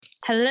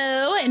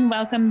Hello and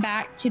welcome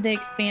back to the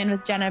Expand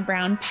with Jenna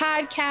Brown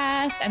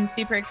podcast. I'm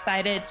super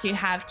excited to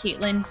have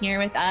Caitlin here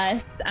with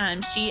us.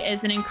 She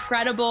is an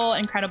incredible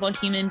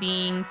human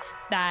being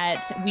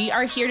that we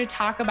are here to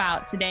talk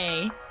about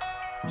today,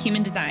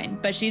 human design.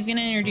 But she's going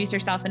to introduce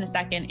herself in a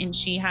second, and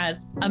she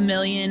has a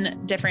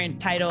million different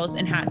titles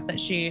and hats that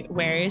she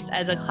wears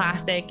as a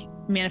classic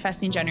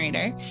manifesting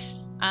generator.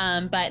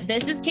 But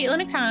this is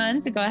Caitlin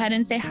Akan, so go ahead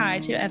and say hi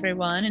to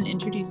everyone and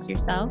introduce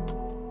yourself.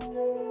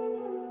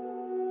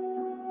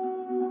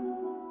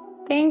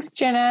 Thanks,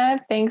 Jenna.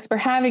 Thanks for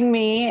having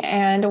me,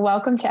 and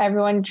welcome to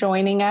everyone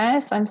joining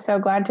us. I'm so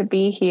glad to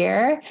be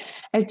here.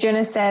 As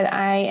Jenna said,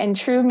 I, in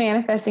true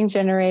manifesting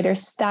generator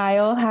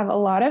style, have a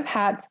lot of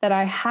hats that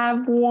I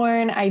have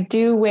worn, I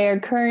do wear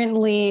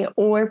currently,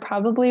 or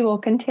probably will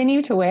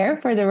continue to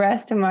wear for the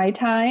rest of my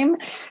time.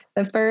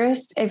 The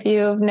first, if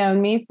you've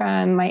known me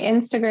from my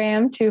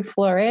Instagram to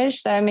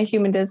Flourish, that I'm a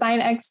human design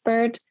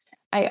expert.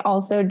 I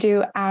also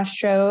do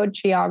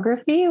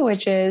astrogeography,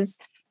 which is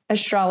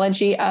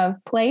astrology of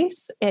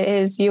place. It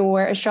is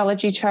your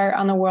astrology chart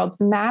on the world's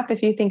map,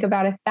 if you think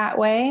about it that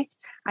way.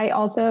 I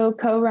also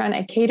co-run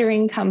a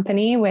catering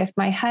company with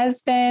my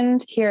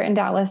husband here in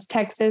Dallas,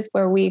 Texas,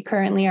 where we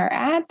currently are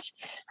at.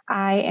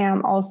 I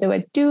am also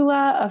a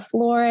doula, a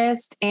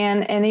florist,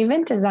 and an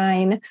event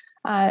designer.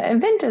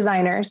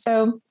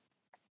 So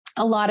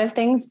a lot of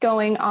things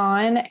going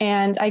on,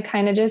 and I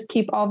kind of just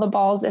keep all the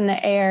balls in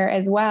the air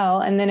as well.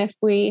 And then if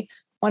we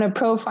want to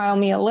profile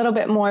me a little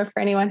bit more for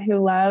anyone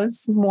who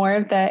loves more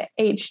of the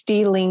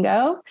HD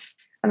lingo,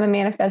 I'm a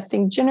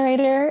manifesting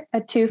generator, a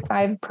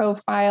 2-5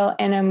 profile,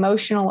 and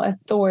emotional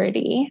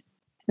authority.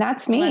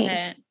 That's me. Love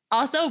it.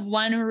 Also,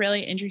 one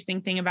really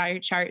interesting thing about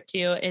your chart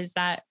too is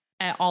that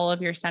all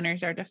of your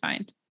centers are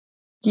defined.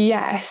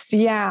 Yes.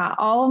 Yeah.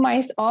 All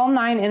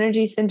 9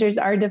 energy centers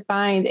are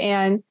defined.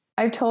 And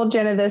I've told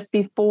Jenna this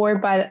before,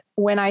 but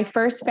when I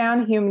first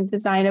found human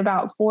design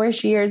about 4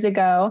 years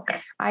ago,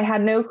 I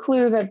had no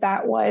clue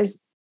that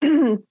was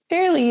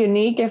fairly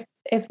unique,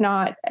 if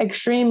not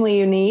extremely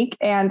unique.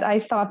 And I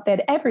thought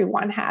that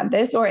everyone had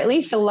this, or at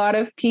least a lot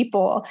of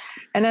people.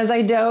 And as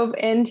I dove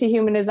into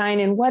human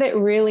design and what it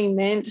really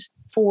meant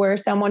for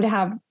someone to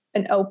have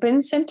an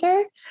open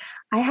center,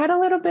 I had a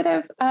little bit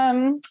of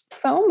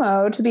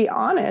FOMO, to be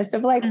honest,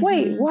 of like,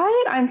 wait,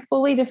 what? I'm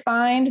fully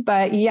defined.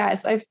 But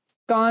yes, I've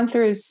gone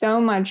through so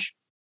much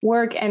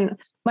work and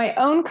my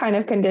own kind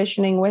of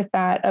conditioning with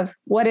that of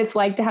what it's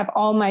like to have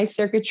all my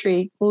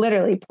circuitry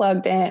literally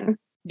plugged in.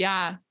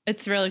 Yeah,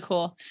 it's really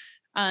cool.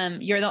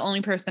 You're the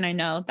only person I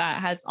know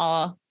that has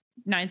all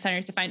 9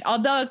 centers defined.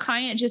 Although a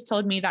client just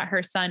told me that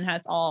her son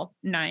has all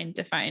 9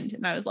 defined.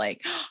 And I was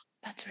like, oh,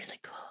 that's really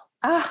cool.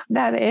 Oh,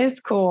 that is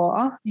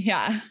cool.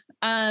 Yeah.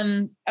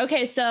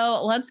 Okay.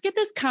 So let's get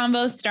this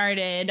combo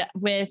started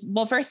with,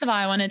 well, first of all,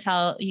 I want to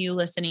tell you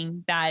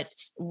listening that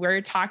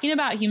we're talking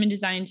about human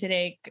design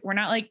today. We're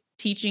not like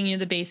teaching you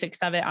the basics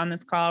of it on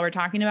this call. We're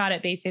talking about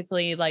it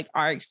basically like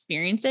our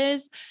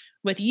experiences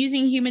with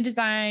using human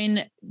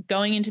design,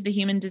 going into the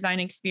human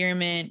design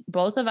experiment.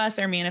 Both of us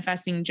are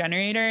manifesting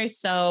generators.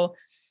 So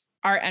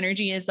our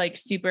energy is like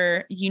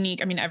super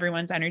unique. I mean,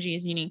 everyone's energy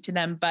is unique to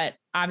them, but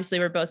obviously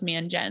we're both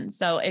man gen.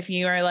 So if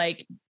you are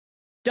like,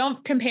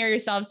 don't compare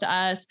yourselves to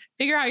us,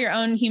 figure out your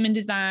own human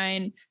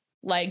design,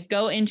 like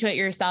go into it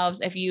yourselves.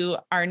 If you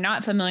are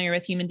not familiar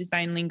with human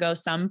design lingo,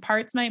 some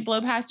parts might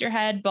blow past your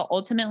head, but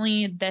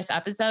ultimately this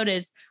episode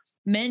is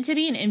meant to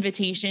be an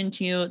invitation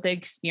to the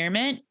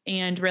experiment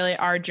and really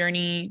our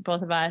journey,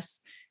 both of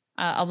us,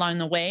 along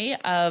the way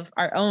of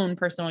our own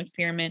personal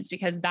experiments,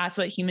 because that's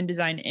what human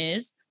design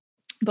is.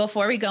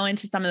 Before we go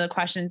into some of the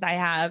questions I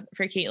have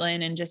for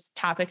Caitlin and just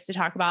topics to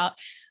talk about,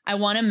 I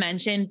want to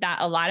mention that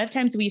a lot of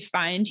times we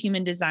find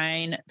human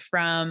design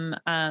from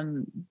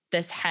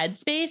this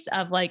headspace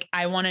of like,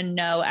 I want to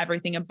know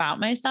everything about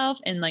myself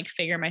and like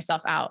figure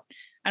myself out.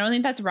 I don't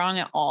think that's wrong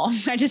at all.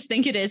 I just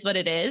think it is what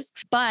it is,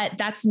 but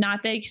that's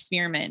not the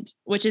experiment,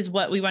 which is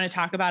what we want to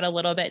talk about a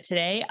little bit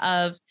today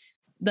of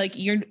like,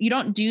 you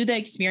don't do the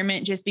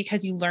experiment just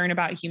because you learn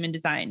about human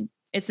design.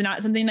 It's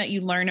not something that you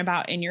learn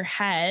about in your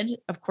head.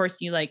 Of course,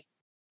 you like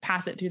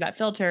pass it through that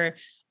filter,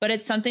 but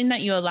it's something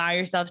that you allow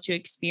yourself to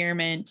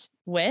experiment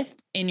with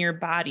in your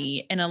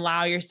body and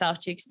allow yourself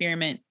to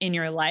experiment in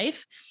your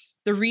life.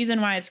 The reason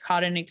why it's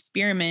called an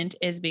experiment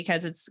is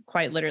because it's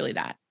quite literally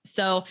that.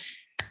 So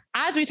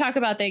as we talk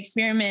about the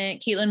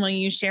experiment, Caitlin, will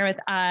you share with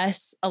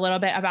us a little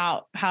bit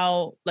about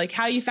how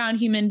you found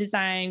human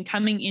design,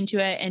 coming into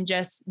it, and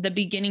just the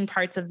beginning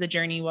parts of the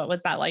journey? What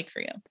was that like for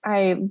you?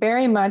 I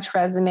very much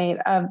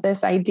resonate of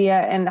this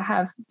idea and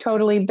have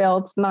totally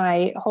built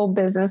my whole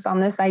business on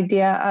this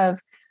idea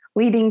of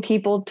leading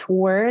people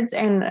towards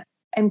and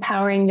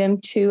empowering them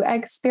to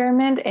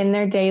experiment in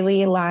their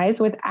daily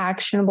lives with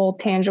actionable,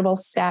 tangible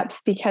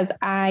steps, because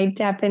I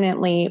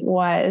definitely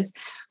was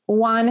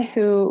one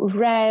who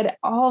read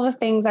all the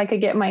things I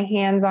could get my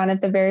hands on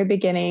at the very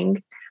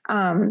beginning.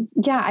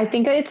 I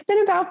think it's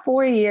been about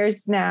 4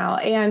 years now.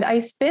 And I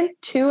spent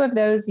 2 of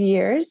those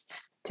years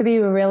to be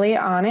really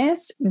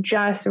honest,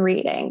 just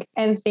reading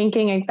and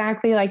thinking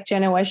exactly like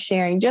Jenna was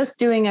sharing, just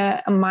doing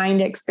a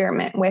mind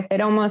experiment with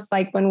it. Almost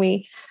like when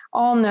we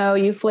all know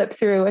you flip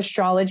through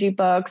astrology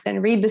books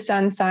and read the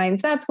sun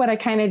signs. That's what I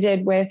kind of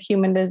did with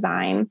human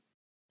design.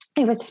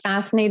 I was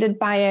fascinated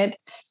by it.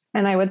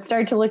 And I would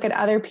start to look at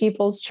other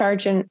people's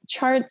charts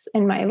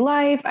in my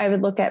life. I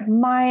would look at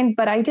mine,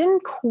 but I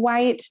didn't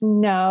quite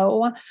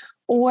know,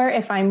 or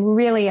if I'm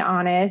really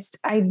honest,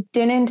 I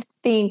didn't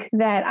think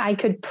that I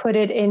could put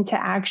it into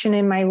action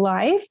in my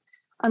life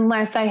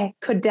unless I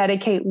could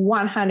dedicate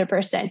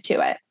 100%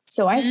 to it.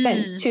 So I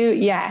spent 2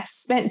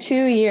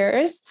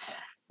 years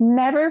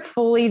never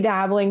fully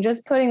dabbling,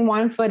 just putting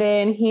one foot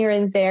in here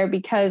and there,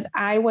 because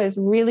I was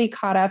really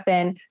caught up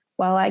in,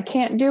 well, I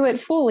can't do it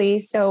fully,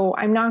 so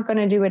I'm not going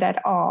to do it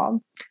at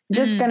all. I'm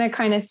just going to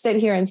kind of sit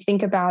here and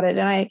think about it.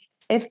 And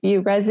if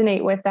you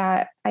resonate with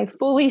that, I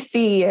fully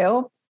see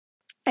you.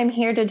 I'm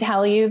here to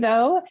tell you,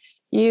 though,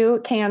 you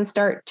can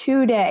start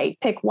today.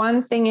 Pick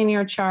one thing in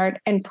your chart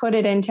and put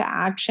it into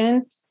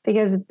action,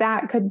 because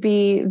that could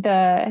be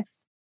the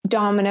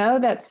domino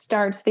that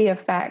starts the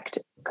effect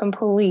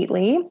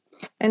completely.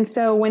 And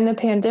so when the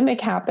pandemic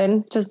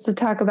happened, just to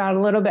talk about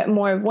a little bit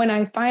more of when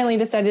I finally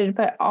decided to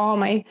put all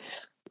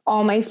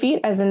my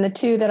feet, as in the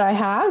two that I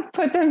have,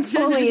 put them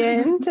fully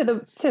into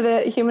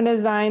the human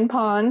design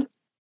pond.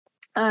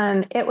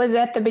 It was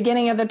at the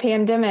beginning of the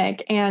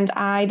pandemic, and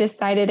I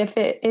decided if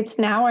it's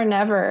now or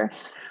never.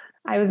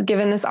 I was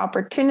given this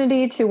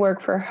opportunity to work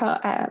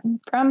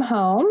from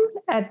home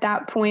at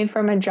that point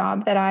from a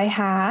job that I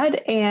had,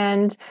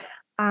 and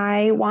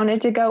I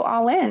wanted to go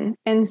all in.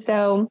 And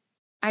so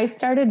I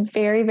started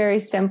very, very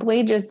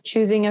simply just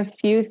choosing a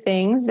few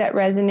things that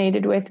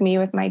resonated with me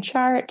with my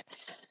chart.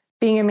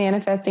 Being a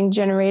manifesting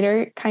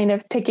generator, kind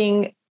of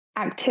picking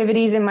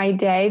activities in my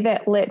day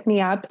that lit me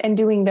up and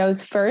doing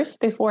those first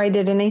before I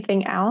did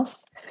anything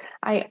else.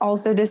 I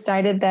also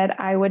decided that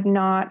I would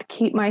not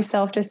keep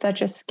myself to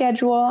such a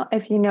schedule.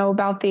 If you know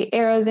about the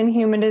arrows in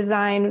human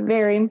design,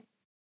 very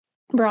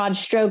broad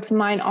strokes,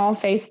 mine all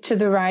face to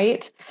the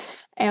right.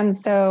 And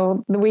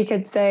so we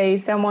could say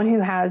someone who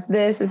has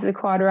this is a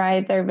quad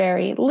right. They're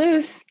very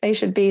loose. They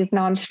should be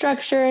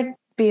non-structured,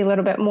 be a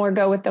little bit more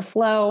go with the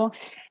flow.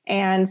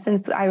 And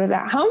since I was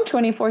at home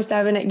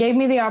 24/7, it gave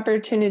me the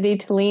opportunity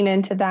to lean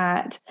into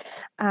that.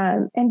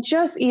 And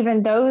just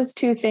even those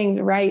two things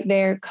right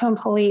there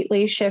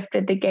completely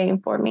shifted the game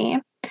for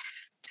me.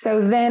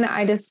 So then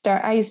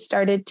I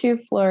started to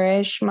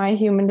flourish my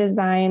human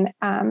design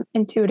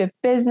intuitive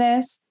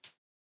business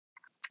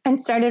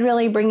and started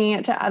really bringing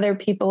it to other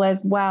people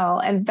as well.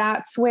 And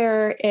that's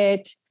where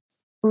it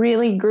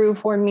really grew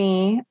for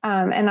me.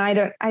 And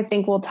I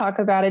think we'll talk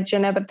about it,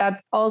 Jenna, but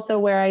that's also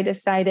where I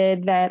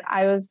decided that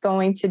I was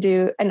going to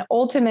do an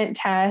ultimate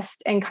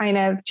test and kind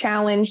of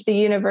challenge the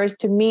universe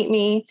to meet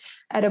me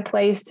at a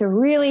place to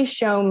really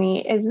show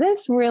me, is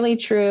this really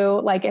true?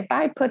 Like, if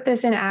I put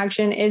this in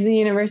action, is the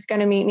universe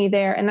going to meet me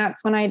there? And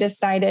that's when I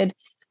decided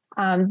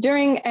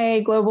during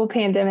a global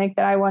pandemic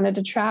that I wanted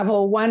to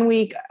travel 1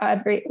 week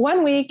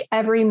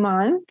every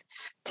month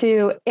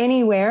to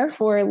anywhere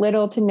for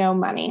little to no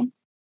money.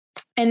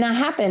 And that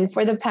happened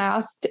for the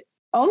past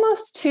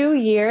almost 2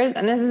 years.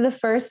 And this is the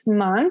first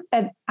month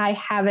that I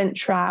haven't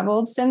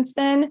traveled since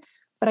then,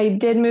 but I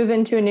did move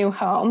into a new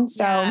home.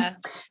 So I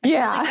feel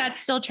like that's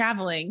still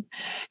traveling.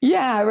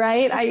 Yeah,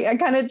 right. I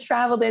kind of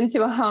traveled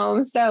into a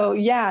home. So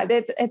yeah,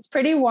 it's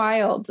pretty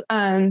wild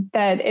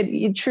that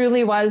it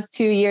truly was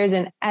 2 years,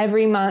 and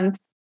every month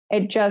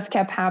it just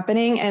kept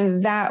happening.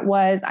 And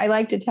I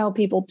like to tell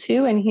people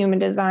too, in human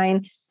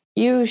design,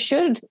 you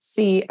should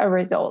see a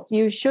result.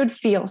 You should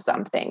feel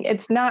something.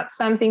 It's not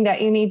something that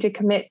you need to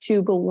commit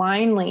to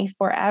blindly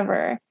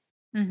forever.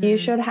 Mm-hmm. You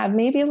should have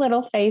maybe a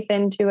little faith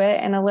into it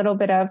and a little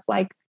bit of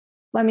like,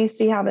 let me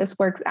see how this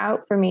works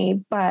out for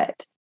me.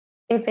 But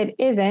if it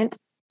isn't,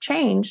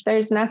 change.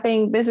 There's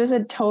nothing. This is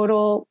a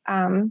total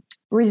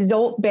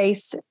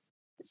result-based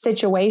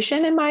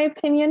situation, in my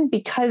opinion,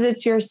 because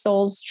it's your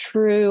soul's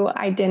true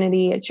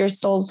identity. It's your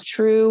soul's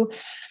true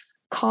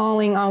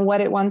calling on what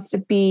it wants to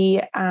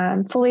be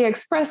fully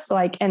expressed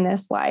like in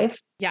this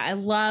life. Yeah, I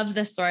love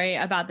the story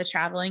about the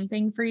traveling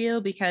thing for you,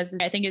 because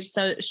I think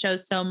it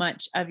shows so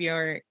much of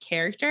your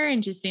character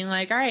and just being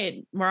like, all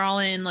right, we're all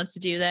in, let's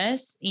do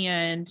this,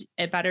 and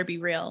it better be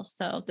real.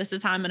 So this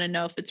is how I'm going to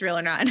know if it's real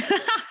or not. And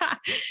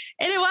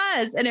it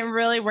was, and it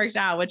really worked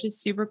out, which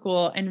is super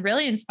cool and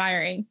really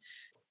inspiring.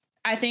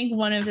 I think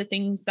one of the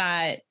things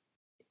that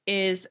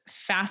is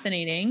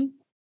fascinating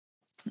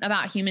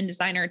about human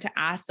design, or to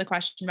ask the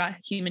question about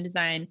human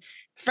design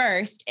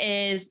first,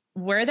 is,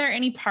 were there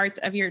any parts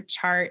of your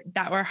chart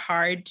that were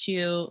hard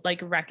to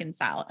like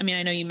reconcile? I mean,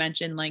 I know you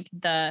mentioned like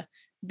the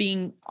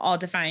being all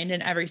defined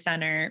in every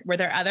center. Were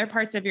there other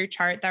parts of your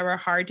chart that were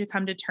hard to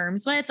come to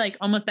terms with, like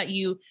almost that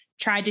you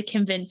tried to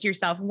convince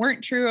yourself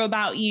weren't true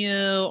about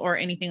you, or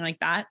anything like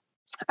that?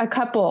 A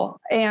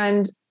couple.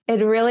 And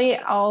it really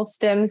all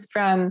stems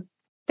from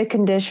the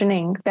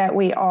conditioning that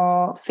we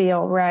all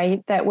feel,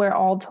 right? That we're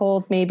all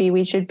told maybe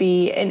we should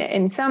be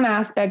in some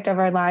aspect of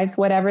our lives,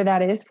 whatever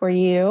that is for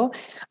you.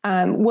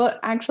 Well,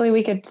 actually,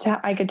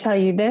 I could tell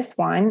you this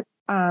one,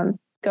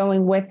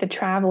 going with the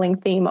traveling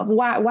theme of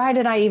why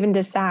did I even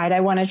decide I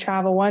want to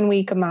travel 1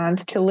 week a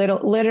month to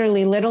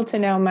literally little to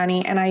no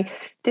money. And I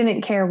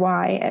didn't care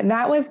why. And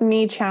that was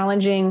me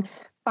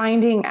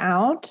finding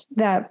out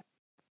that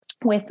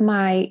with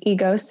my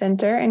ego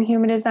center and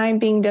human design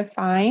being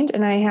defined,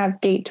 and I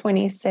have gate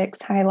 26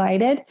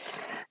 highlighted,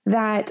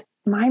 that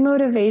my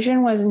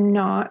motivation was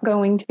not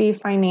going to be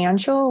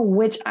financial,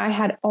 which I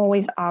had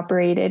always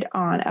operated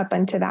on up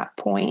until that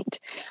point.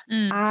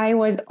 I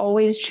was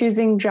always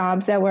choosing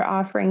jobs that were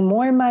offering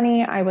more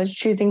money. I was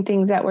choosing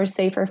things that were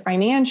safer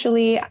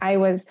financially. I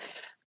was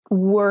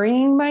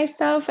worrying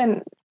myself,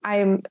 and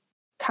I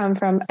come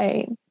from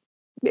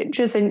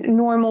just a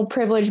normal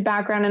privileged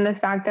background in the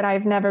fact that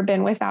I've never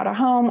been without a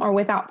home or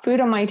without food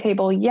on my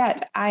table,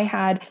 yet I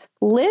had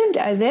lived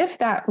as if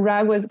that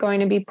rug was going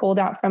to be pulled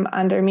out from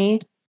under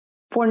me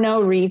for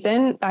no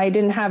reason. I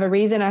didn't have a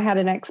reason. I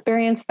hadn't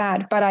experienced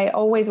that, but I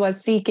always was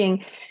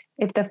seeking,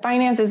 if the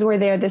finances were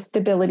there, the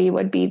stability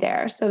would be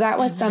there. So that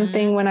was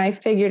something when I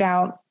figured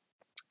out,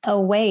 oh,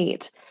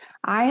 wait,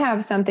 I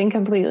have something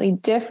completely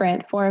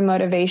different for a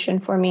motivation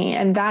for me.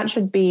 And that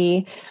should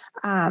be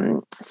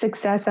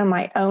success on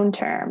my own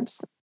terms.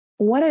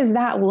 What does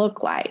that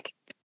look like?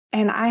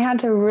 And I had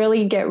to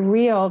really get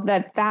real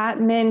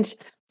that meant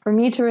for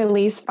me to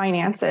release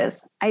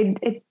finances.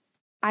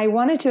 I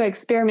wanted to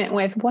experiment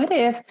with, what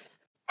if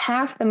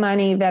half the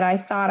money that I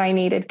thought I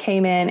needed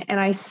came in and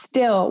I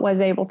still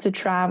was able to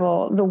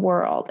travel the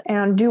world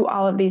and do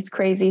all of these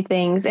crazy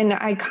things. And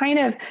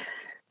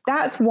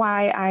that's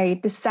why I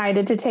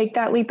decided to take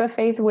that leap of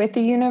faith with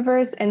the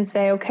universe and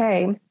say,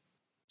 okay,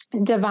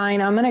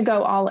 divine, I'm going to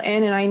go all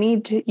in, and I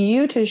need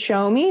you to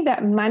show me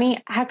that money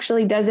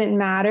actually doesn't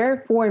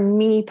matter for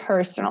me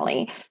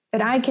personally,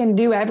 that I can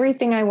do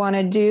everything I want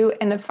to do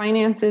and the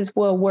finances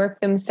will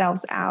work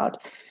themselves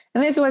out.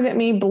 And this wasn't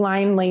me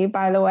blindly,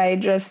 by the way,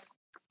 just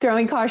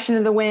throwing caution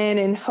to the wind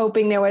and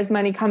hoping there was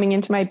money coming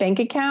into my bank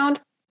account.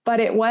 But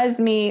it was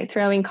me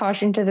throwing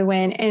caution to the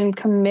wind and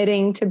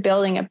committing to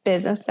building a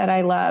business that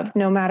I love,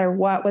 no matter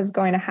what was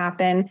going to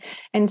happen,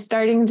 and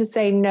starting to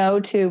say no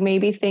to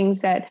maybe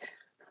things that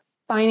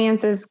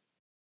finances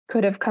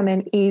could have come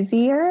in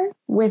easier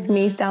with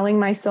me selling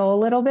my soul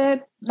a little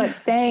bit, but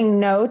saying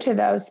no to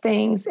those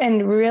things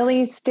and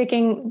really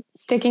sticking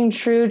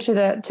true to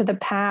the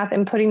path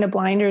and putting the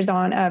blinders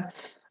on of,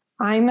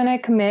 I'm going to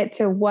commit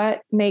to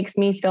what makes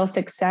me feel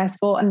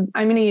successful. And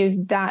I'm going to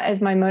use that as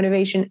my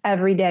motivation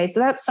every day. So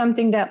that's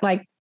something that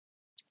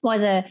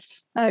was a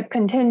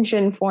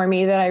contention for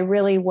me that I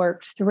really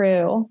worked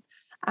through.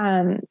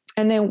 And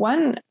then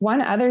one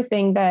other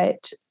thing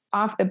that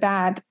off the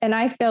bat, and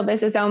I feel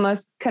this is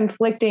almost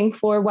conflicting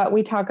for what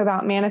we talk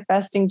about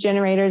manifesting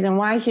generators and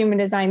why human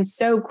design is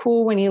so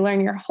cool when you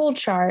learn your whole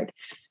chart,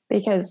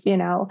 because,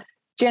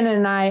 Jenna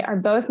and I are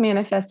both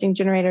manifesting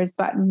generators,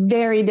 but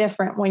very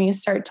different when you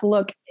start to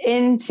look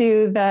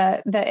into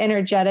the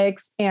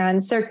energetics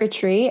and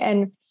circuitry.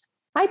 And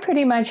I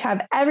pretty much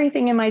have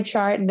everything in my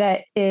chart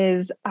that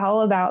is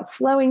all about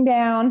slowing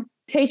down,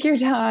 take your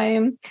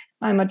time.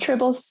 I'm a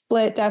triple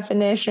split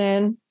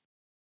definition.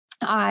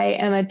 I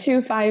am a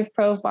 2-5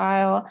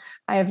 profile.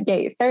 I have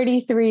gate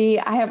 33.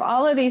 I have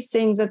all of these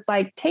things. It's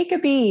like, take a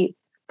beat,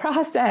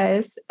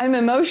 process. I'm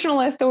emotional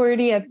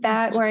authority at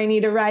that, where I need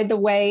to ride the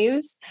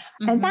waves.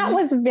 And that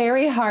was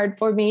very hard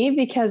for me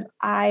because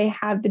I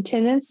have the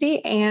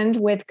tendency, and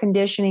with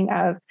conditioning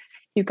of,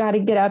 you got to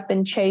get up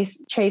and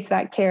chase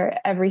that carrot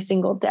every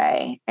single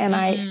day. And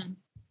I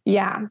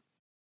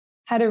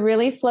had to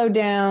really slow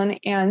down,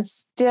 and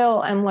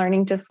still am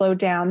learning to slow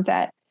down,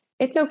 that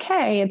it's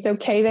okay. It's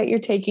okay that you're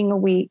taking a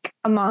week,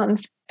 a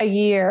month, a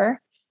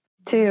year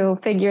to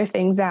figure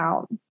things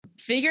out.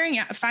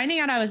 Finding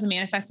out I was a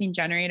manifesting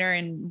generator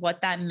and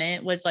what that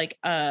meant was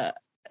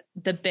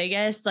the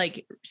biggest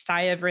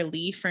sigh of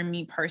relief for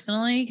me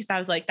personally. Cause I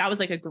was that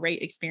was a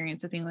great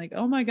experience of being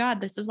oh my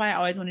God, this is why I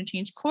always want to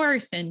change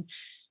course. And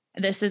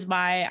this is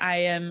why I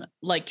am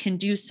can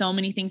do so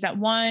many things at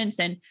once.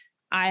 And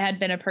I had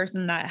been a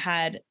person that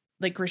had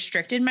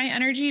restricted my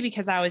energy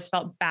because I always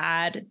felt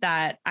bad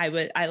that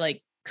I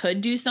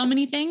could do so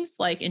many things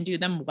and do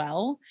them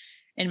well,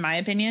 in my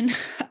opinion.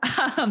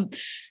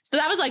 So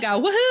that was a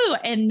woohoo.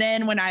 And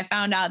then when I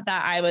found out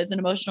that I was an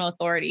emotional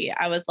authority,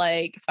 I was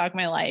fuck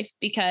my life,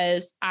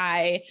 because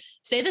I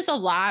say this a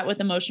lot with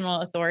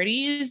emotional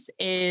authorities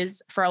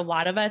is, for a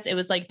lot of us, it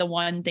was the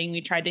one thing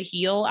we tried to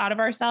heal out of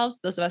ourselves.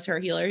 Those of us who are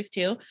healers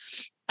too,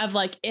 of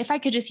if I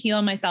could just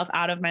heal myself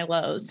out of my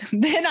lows,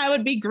 then I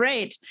would be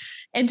great.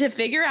 And to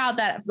figure out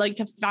that,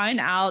 to find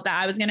out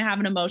that I was going to have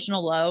an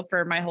emotional low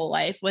for my whole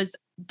life was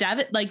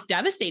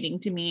devastating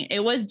to me.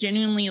 It was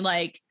genuinely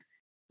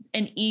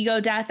an ego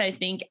death, I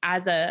think,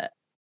 as a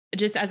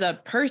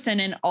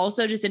person, and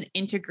also just an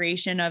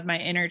integration of my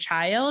inner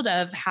child,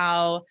 of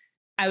how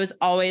I was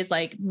always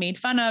like made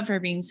fun of for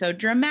being so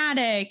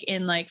dramatic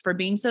and like for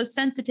being so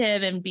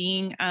sensitive and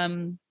being, I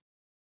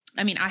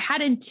mean, I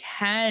had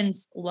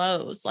intense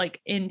lows, like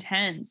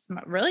intense,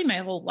 really my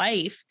whole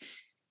life.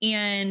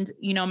 And,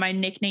 you know, my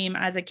nickname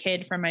as a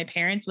kid from my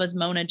parents was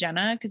Mona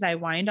Jenna because I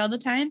whined all the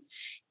time.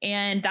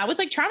 And that was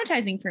like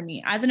traumatizing for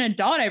me. As an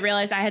adult, I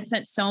realized I had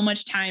spent so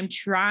much time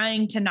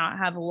trying to not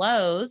have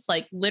lows,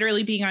 like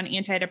literally being on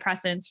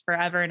antidepressants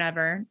forever and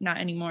ever, not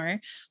anymore,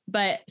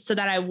 but so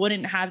that I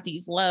wouldn't have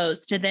these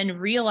lows, to then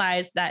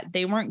realize that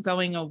they weren't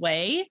going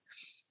away.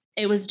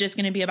 It was just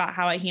going to be about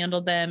how I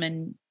handled them,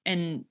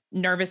 and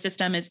nervous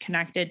system is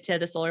connected to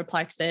the solar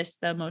plexus,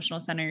 the emotional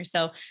center.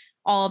 So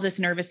all of this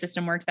nervous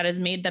system work that has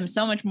made them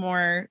so much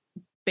more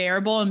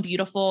bearable and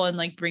beautiful and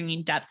like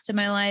bringing depth to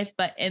my life.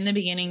 But in the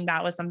beginning,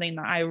 that was something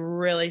that I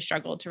really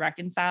struggled to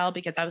reconcile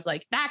because I was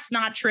like, that's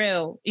not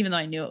true. Even though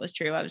I knew it was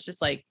true, I was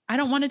just like, I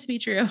don't want it to be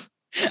true.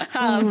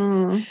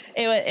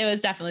 It was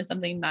definitely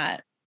something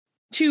that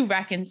to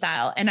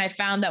reconcile. And I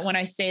found that when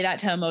I say that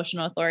to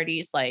emotional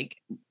authorities, like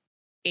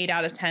 8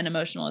 out of 10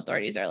 emotional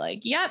authorities are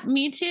like, yep,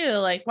 me too.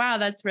 Like, wow,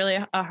 that's really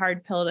a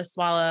hard pill to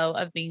swallow,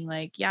 of being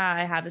like, yeah,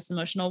 I have this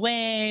emotional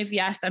wave.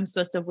 Yes, I'm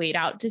supposed to wait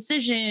out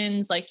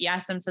decisions. Like,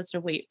 yes, I'm supposed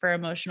to wait for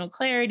emotional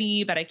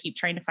clarity, but I keep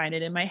trying to find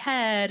it in my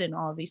head and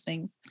all of these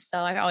things. So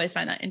I always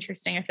find that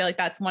interesting. I feel like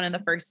that's one of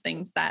the first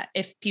things that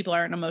if people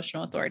are an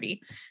emotional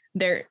authority,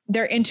 they're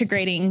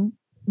integrating,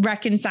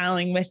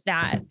 reconciling with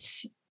that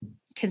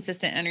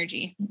consistent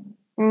energy.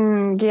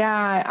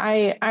 Yeah,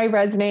 I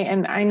resonate.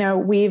 And I know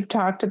we've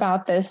talked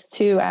about this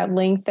too at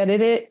length, that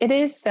it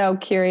is so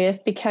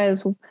curious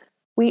because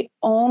we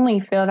only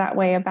feel that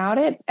way about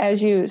it.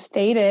 As you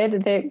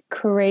stated, the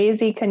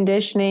crazy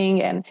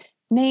conditioning and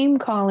name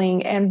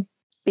calling and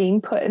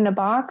being put in a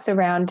box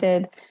around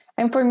it.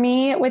 And for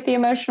me with the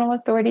emotional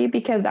authority,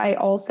 because I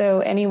also,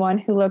 anyone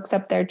who looks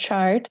up their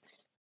chart,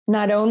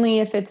 not only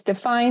if it's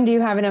defined,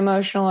 you have an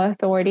emotional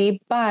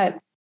authority, but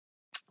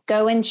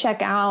go and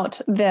check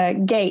out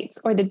the gates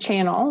or the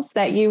channels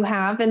that you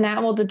have, and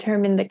that will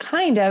determine the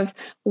kind of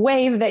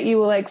wave that you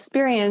will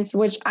experience,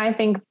 which I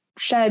think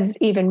sheds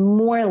even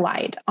more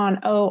light on,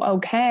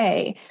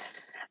 okay.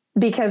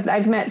 Because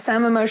I've met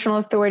some emotional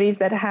authorities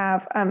that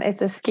have,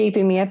 it's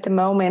escaping me at the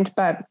moment,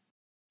 but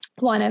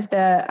one of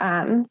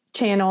the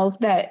channels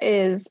that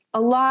is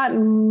a lot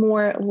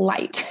more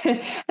light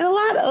and a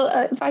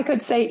lot, if I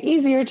could say,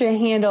 easier to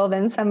handle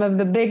than some of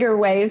the bigger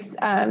waves,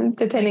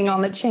 depending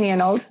on the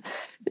channels.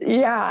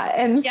 Yeah.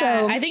 And yeah,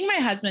 so I think my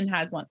husband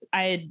has one.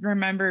 I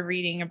remember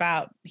reading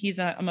about, he's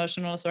an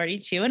emotional authority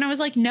too. And I was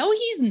like, no,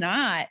 he's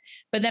not.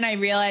 But then I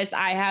realized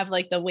I have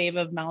like the wave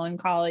of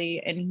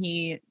melancholy and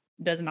he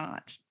does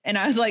not. And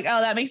I was like, oh,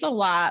 that makes a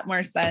lot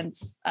more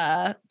sense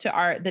to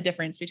the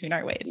difference between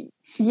our waves.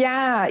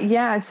 Yeah.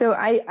 Yeah. So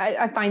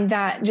I find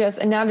that just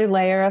another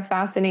layer of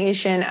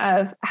fascination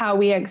of how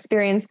we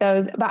experience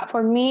those. But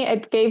for me,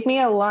 it gave me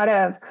a lot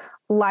of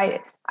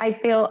light. I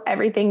feel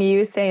everything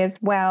you say as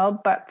well.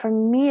 But for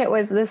me, it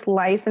was this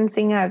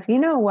licensing of, you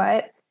know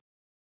what?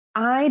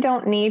 I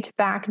don't need to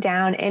back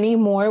down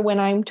anymore when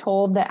I'm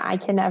told that I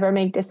can never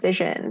make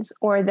decisions,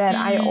 or that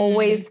I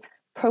always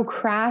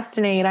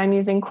procrastinate, I'm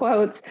using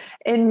quotes,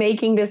 in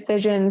making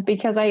decisions,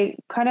 because I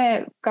kind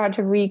of got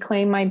to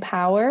reclaim my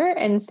power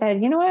and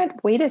said, you know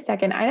what, wait a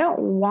second. I don't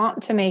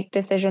want to make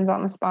decisions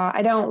on the spot.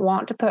 I don't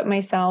want to put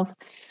myself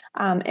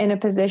in a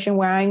position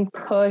where I'm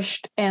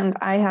pushed. And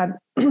I had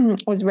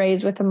was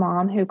raised with a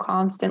mom who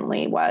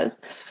constantly was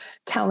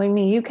telling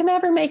me, you can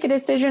never make a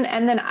decision.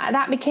 And then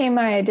that became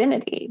my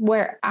identity,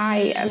 where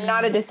I am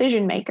not a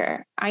decision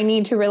maker. I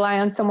need to rely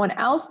on someone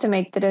else to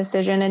make the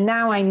decision. And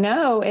now I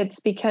know it's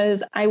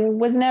because I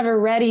was never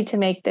ready to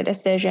make the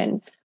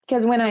decision.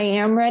 Because when I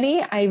am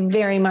ready, I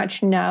very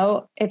much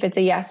know if it's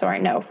a yes or a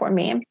no for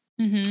me.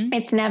 Mm-hmm.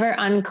 It's never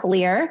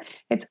unclear.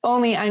 It's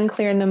only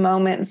unclear in the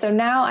moment. So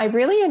now I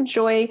really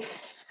enjoy,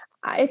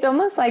 it's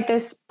almost like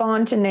this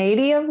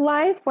spontaneity of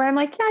life where I'm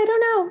like, yeah, I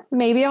don't know.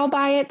 Maybe I'll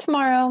buy it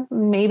tomorrow,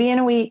 maybe in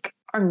a week,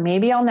 or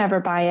maybe I'll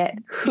never buy it.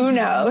 Who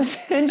knows?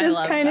 And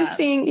just kind of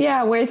seeing,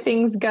 where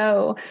things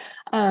go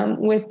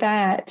with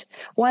that.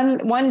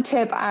 One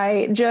tip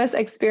I just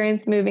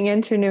experienced moving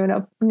into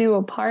a new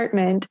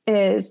apartment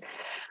is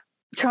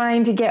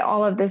trying to get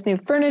all of this new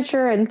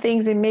furniture and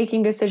things and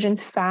making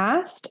decisions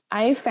fast.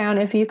 I found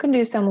if you can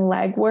do some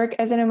legwork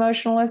as an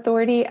emotional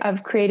authority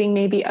of creating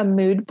maybe a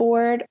mood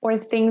board or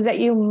things that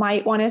you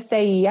might want to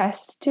say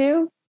yes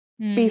to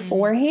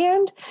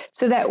beforehand,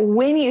 so that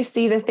when you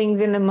see the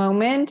things in the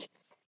moment,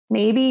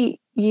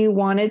 maybe you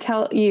want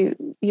to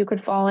you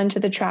could fall into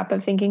the trap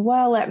of thinking,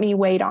 well, let me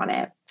wait on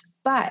it.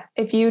 But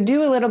if you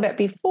do a little bit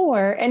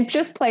before and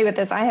just play with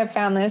this, I have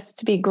found this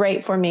to be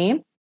great for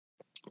me.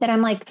 That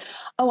I'm like,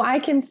 oh, I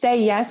can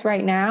say yes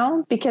right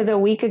now because a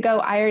week ago,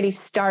 I already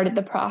started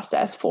the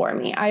process for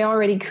me. I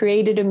already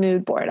created a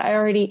mood board. I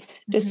already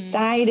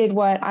decided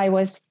what I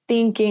was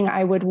thinking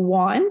I would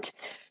want.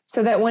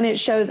 so that when it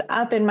shows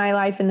up in my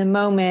life in the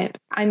moment,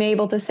 I'm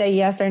able to say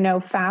yes or no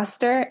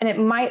faster. And it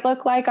might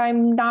look like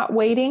I'm not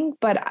waiting,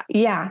 but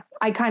yeah,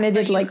 I kind of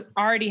did like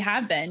already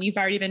have been. You've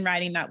already been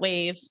riding that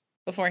wave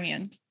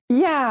beforehand.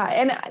 Yeah.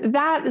 And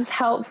that is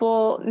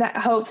helpful,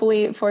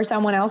 hopefully for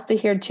someone else to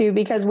hear too,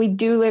 because we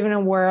do live in a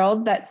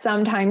world that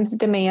sometimes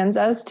demands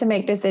us to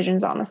make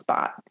decisions on the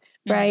spot.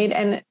 Right.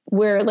 Mm-hmm. And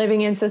we're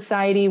living in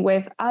society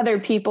with other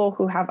people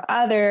who have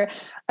other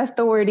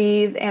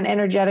authorities and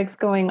energetics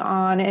going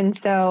on. And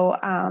so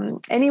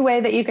any way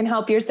that you can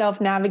help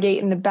yourself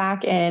navigate in the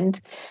back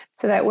end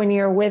so that when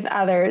you're with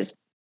others,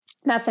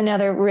 that's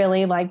another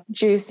really like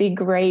juicy,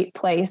 great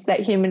place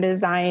that human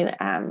design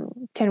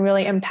can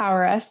really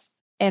empower us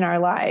in our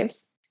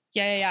lives.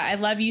 Yeah. I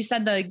love you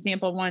said the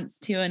example once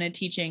too in a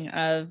teaching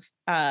of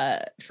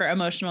for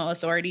emotional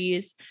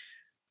authorities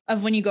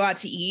of when you go out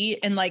to eat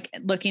and like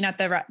looking at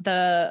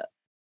the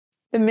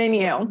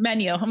menu.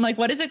 I'm like,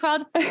 what is it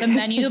called? The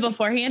menu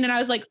beforehand. And I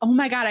was like, oh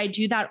my God, I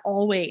do that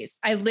always.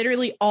 I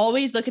literally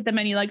always look at the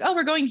menu like, oh,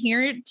 we're going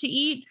here to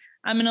eat.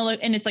 I'm going to look,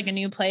 and it's like a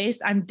new place.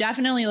 I'm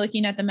definitely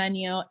looking at the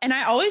menu. And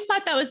I always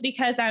thought that was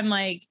because I'm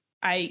like,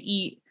 I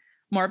eat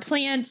more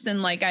plants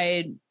and like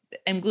I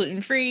am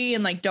gluten-free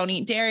and like don't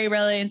eat dairy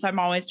really. And so I'm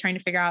always trying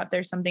to figure out if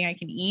there's something I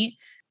can eat.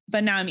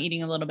 But now I'm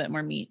eating a little bit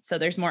more meat. So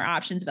there's more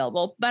options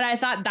available. But I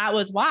thought that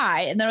was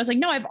why. And then I was like,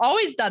 no, I've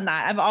always done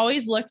that. I've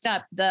always looked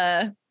up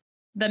the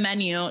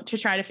menu to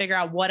try to figure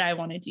out what I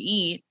wanted to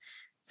eat.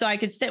 So I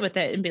could sit with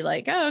it and be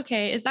like, oh,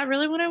 okay, is that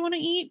really what I want to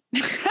eat?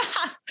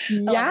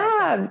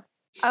 Yeah.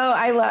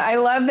 I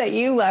love that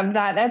you love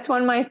that. That's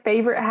one of my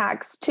favorite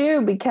hacks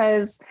too,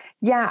 because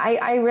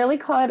I really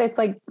call it, it's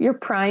like you're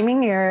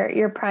priming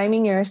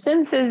your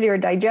senses, your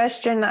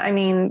digestion. I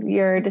mean,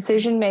 your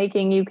decision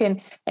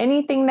making,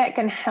 anything that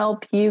can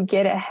help you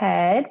get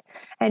ahead,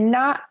 and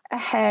not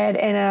ahead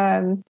in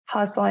a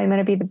hustle, I'm going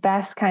to be the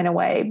best kind of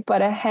way,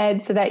 but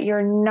ahead so that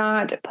you're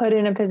not put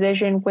in a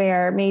position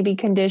where maybe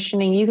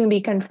conditioning, you can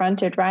be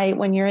confronted, right?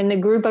 When you're in the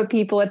group of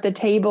people at the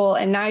table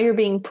and now you're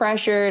being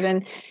pressured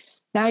and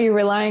now you're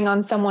relying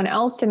on someone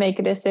else to make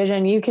a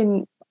decision, you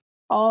can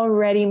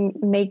already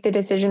make the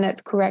decision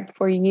that's correct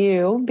for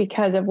you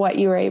because of what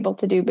you were able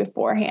to do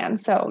beforehand.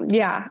 So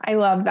yeah, I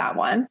love that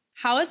one.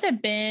 How has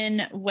it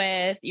been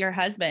with your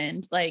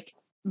husband? Like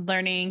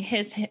learning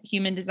his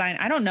human design?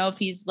 I don't know if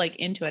he's like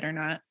into it or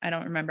not. I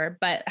don't remember,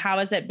 but how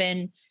has it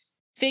been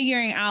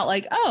figuring out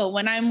like, oh,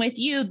 when I'm with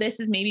you, this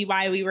is maybe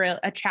why we were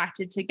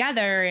attracted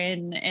together.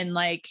 And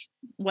like,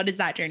 what has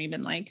that journey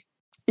been like?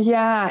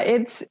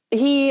 Yeah,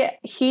 he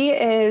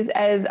is,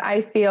 as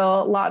I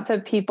feel, lots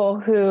of people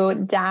who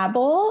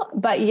dabble,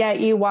 but yet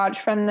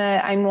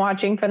I'm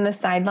watching from the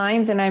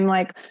sidelines and I'm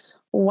like,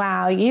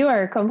 wow, you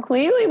are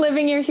completely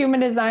living your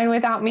human design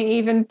without me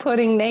even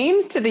putting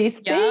names to these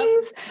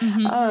things.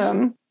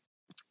 Mm-hmm.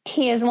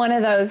 He is one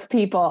of those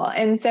people.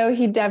 And so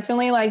he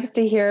definitely likes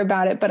to hear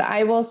about it, but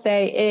I will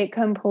say it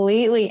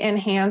completely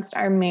enhanced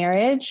our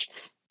marriage.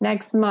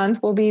 Next month,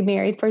 we'll be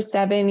married for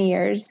 7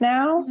 years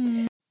now.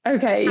 Mm.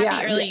 Okay.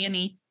 Happy early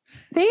Annie.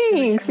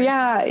 Thanks.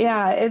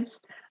 Yeah.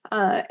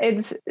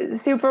 It's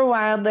super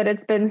wild that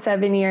it's been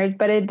 7 years,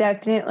 but it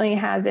definitely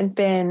hasn't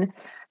been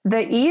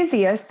the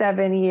easiest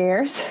 7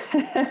 years,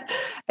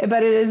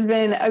 but it has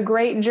been a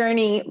great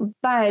journey.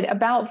 But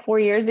about 4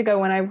 years ago,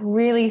 when I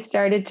really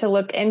started to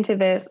look into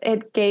this,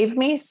 it gave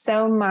me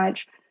so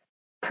much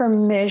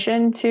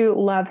permission to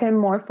love him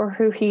more for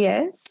who he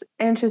is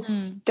and to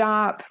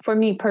stop, for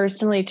me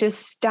personally, to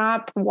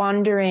stop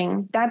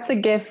wondering. That's the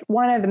gift.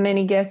 One of the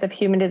many gifts of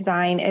human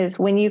design is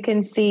when you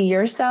can see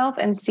yourself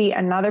and see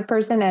another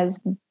person as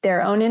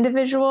their own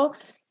individual,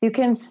 you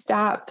can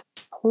stop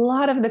a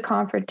lot of the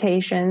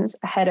confrontations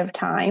ahead of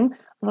time.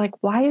 Like,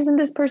 why isn't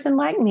this person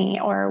like me?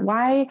 Or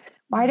why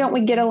don't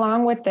we get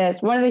along with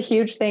this? One of the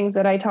huge things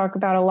that I talk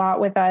about a lot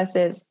with us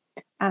is,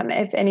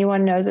 if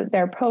anyone knows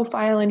their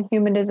profile in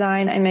human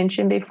design, I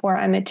mentioned before,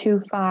 I'm a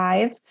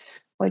 2/5,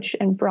 which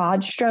in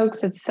broad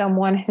strokes, it's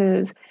someone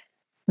who's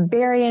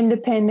very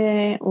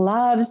independent,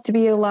 loves to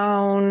be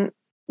alone.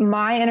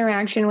 My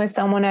interaction with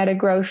someone at a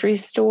grocery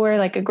store,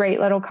 like a great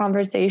little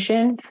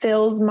conversation,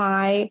 fills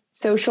my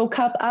social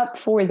cup up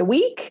for the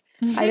week.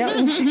 I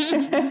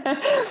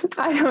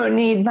don't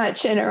need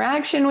much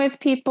interaction with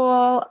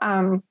people.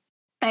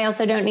 I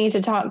also don't need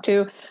to talk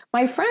to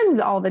my friends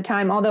all the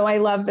time. Although I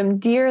love them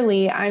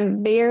dearly,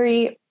 I'm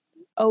very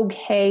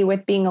okay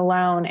with being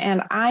alone.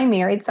 And I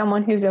married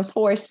someone who's a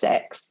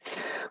 4/6,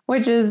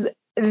 which is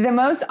the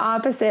most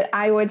opposite,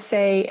 I would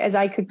say, as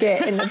I could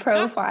get in the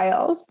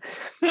profiles.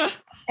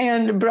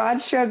 And broad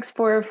strokes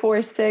for a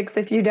 4/6,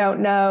 if you don't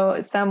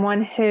know,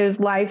 someone whose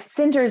life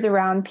centers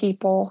around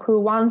people, who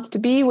wants to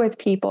be with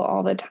people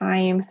all the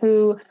time,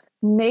 who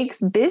makes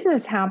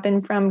business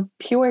happen from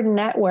pure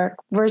network,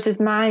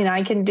 versus mine.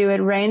 I can do it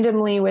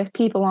randomly with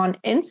people on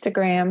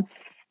Instagram,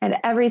 and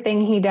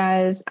everything he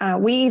does.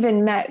 We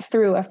even met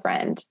through a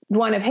friend,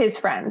 one of his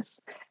friends.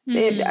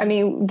 I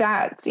mean,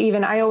 that's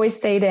even, I always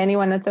say to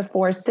anyone that's a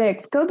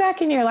 4-6, go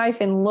back in your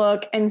life and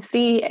look and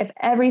see if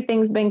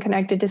everything's been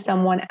connected to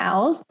someone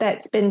else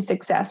that's been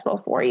successful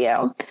for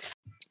you.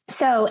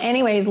 So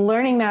anyways,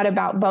 learning that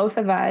about both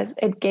of us,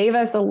 it gave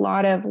us a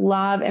lot of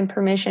love and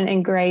permission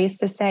and grace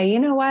to say, you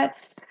know what?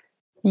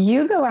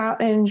 You go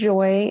out and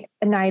enjoy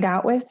a night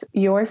out with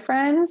your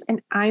friends,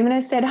 and I'm going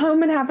to sit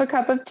home and have a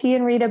cup of tea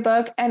and read a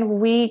book, and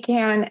we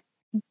can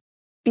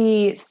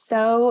be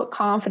so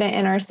confident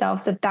in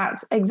ourselves that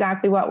that's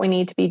exactly what we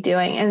need to be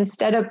doing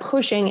instead of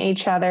pushing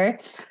each other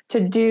to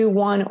do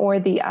one or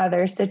the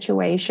other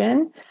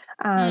situation.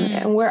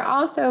 And we're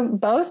also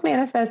both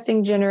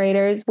manifesting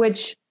generators,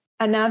 which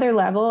another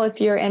level, if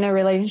you're in a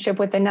relationship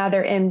with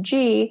another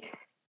MG,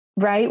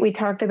 right? We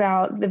talked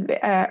about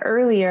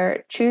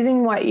earlier,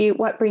 choosing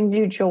what brings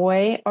you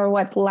joy or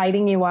what's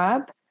lighting you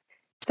up.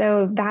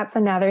 So that's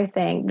another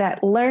thing,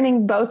 that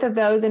learning both of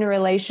those in a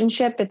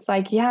relationship, it's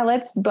like, yeah,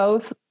 let's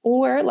both,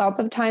 or lots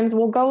of times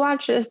we'll go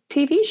watch a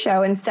TV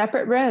show in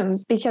separate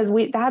rooms because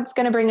that's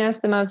going to bring us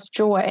the most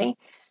joy.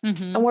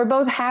 And we're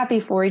both happy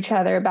for each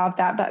other about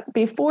that. But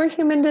before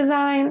human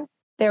design,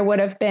 there would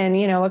have been,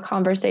 a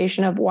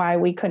conversation of why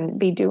we couldn't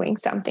be doing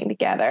something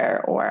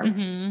together or.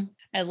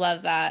 I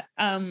love that.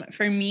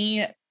 For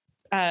me,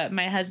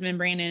 my husband,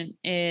 Brandon,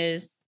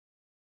 is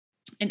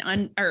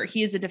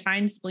he is a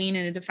defined spleen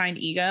and a defined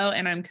ego.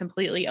 And I'm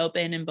completely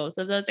open in both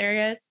of those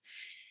areas.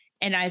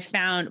 And I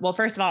found, well,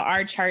 first of all,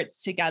 our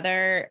charts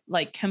together,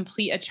 like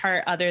complete a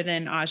chart other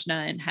than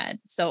ajna and head.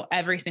 So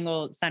every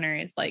single center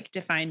is like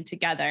defined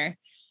together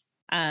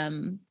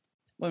when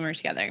we're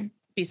together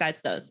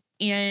besides those.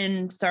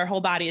 And so our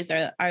whole bodies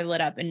are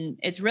lit up, and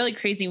it's really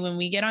crazy when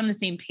we get on the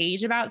same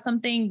page about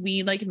something,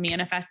 we like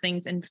manifest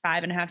things in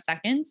 5.5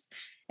 seconds.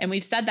 And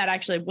we've said that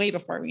actually way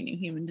before we knew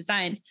human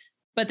design.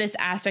 But this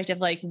aspect of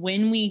like,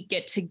 when we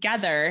get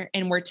together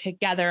and we're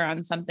together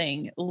on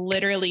something,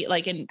 literally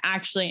like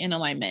actually in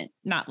alignment,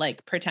 not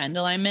like pretend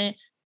alignment,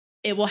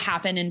 it will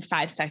happen in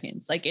 5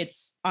 seconds. Like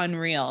it's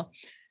unreal,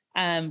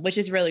 which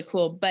is really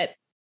cool. But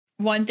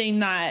one thing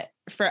that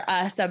for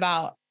us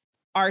about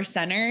our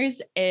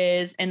centers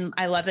is, and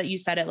I love that you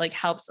said it, like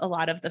helps a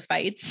lot of the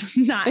fights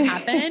not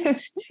happen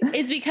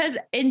is because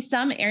in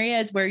some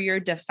areas where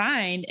you're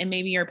defined and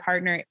maybe your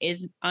partner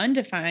is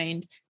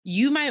undefined,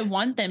 you might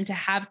want them to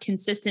have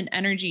consistent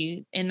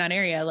energy in that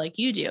area like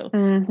you do.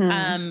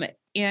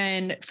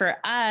 And for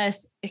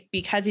us,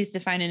 because he's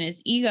defined in his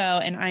ego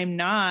and I'm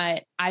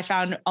not, I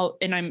found,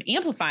 and I'm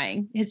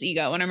amplifying his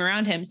ego when I'm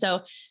around him.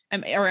 So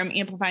I'm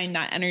amplifying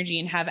that energy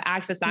and have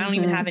access, but I don't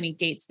even have any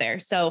gates there.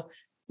 So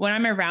when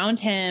I'm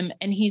around him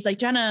and he's like,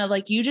 Jenna,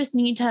 like you just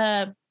need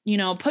to,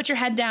 put your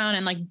head down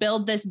and like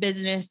build this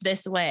business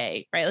this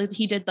way. Right. Like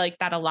he did like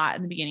that a lot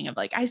in the beginning of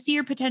like, I see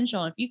your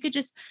potential. If you could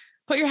just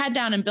put your head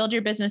down and build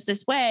your business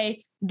this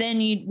way, then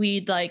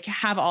we'd like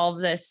have all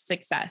of this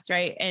success.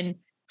 Right. And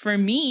for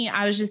me,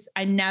 I was just,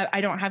 I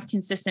don't have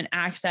consistent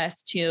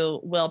access to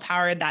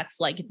willpower. That's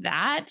like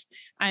that.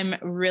 I'm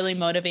really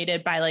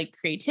motivated by like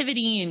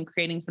creativity and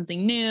creating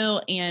something new.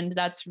 And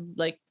that's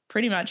like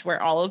pretty much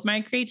where all of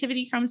my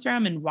creativity comes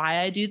from and why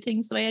I do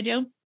things the way I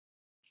do.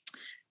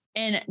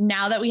 And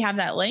now that we have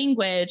that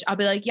language, I'll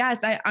be like,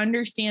 yes, I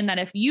understand that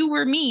if you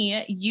were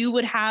me, you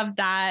would have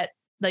that,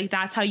 like,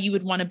 that's how you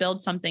would want to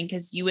build something,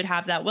 because you would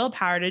have that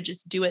willpower to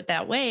just do it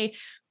that way.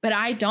 But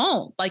I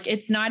don't, like,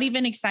 it's not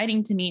even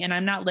exciting to me and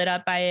I'm not lit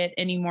up by it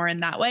anymore in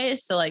that way.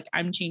 So like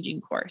I'm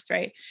changing course.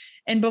 Right.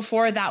 And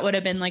before that would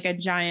have been like a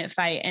giant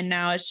fight. And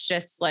now it's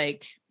just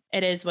like,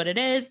 it is what it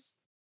is.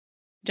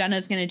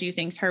 Jenna's going to do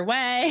things her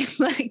way,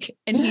 like,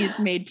 and he's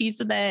made peace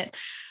with it.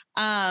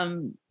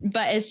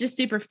 But it's just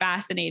super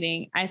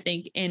fascinating, I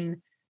think,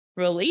 in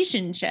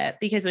relationship,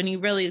 because when you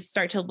really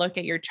start to look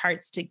at your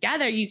charts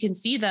together, you can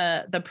see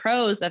the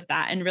pros of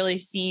that and really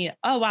see,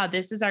 oh, wow,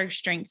 this is our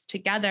strengths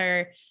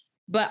together.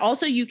 But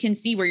also you can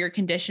see where you're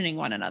conditioning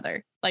one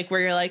another, like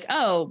where you're like,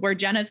 oh, where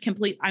Jenna's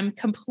I'm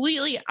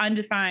completely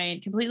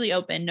undefined, completely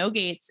open, no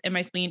gates in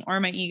my spleen or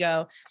my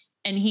ego.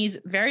 And he's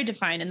very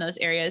defined in those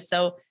areas.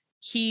 So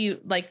he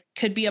like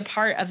could be a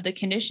part of the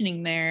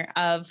conditioning there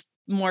of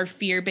more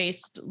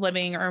fear-based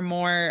living or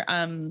more,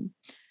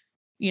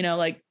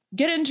 like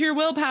get into your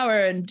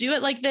willpower and do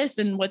it like this.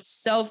 And what's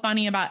so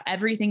funny about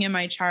everything in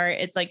my chart,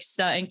 it's like,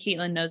 so, and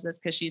Caitlin knows this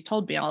because she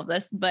told me all of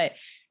this, but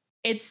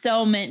it's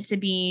so meant to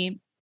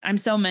be, I'm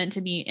so meant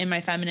to be in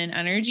my feminine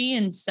energy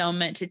and so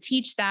meant to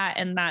teach that.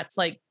 And that's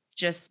like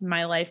just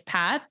my life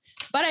path.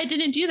 But I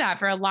didn't do that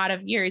for a lot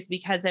of years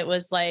because it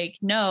was like,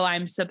 no,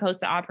 I'm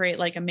supposed to operate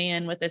like a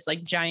man with this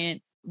like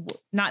giant,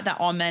 not that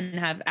all men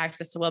have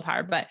access to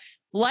willpower, but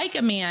like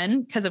a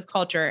man because of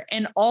culture.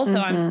 And also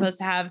I'm supposed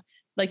to have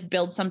like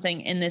build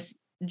something in this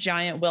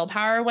giant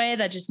willpower way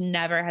that just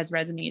never has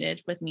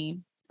resonated with me,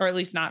 or at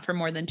least not for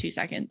more than 2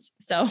 seconds.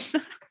 So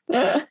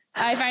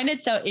I find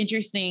it so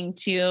interesting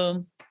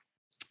to,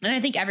 and I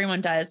think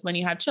everyone does when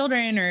you have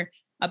children or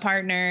a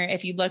partner,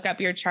 if you look up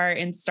your chart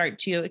and start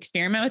to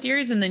experiment with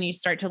yours, and then you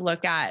start to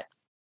look at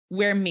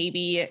where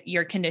maybe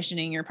you're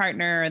conditioning your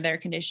partner or they're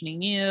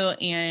conditioning you,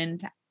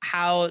 and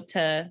how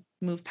to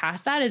move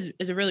past that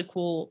is a really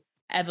cool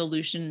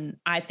evolution,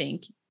 I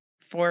think,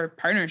 for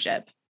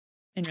partnership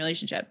and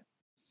relationship.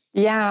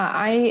 Yeah,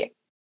 I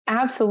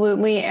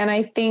absolutely. And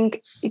I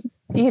think,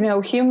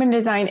 human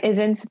design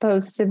isn't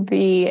supposed to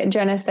be,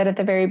 Jenna said at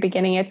the very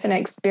beginning, it's an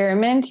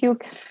experiment. You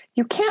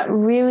can't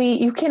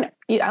really,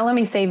 let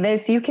me say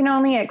this, you can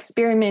only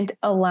experiment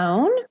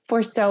alone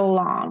for so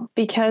long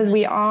because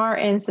we are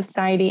in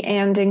society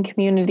and in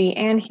community,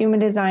 and human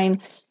design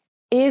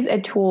is a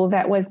tool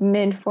that was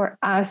meant for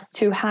us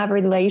to have a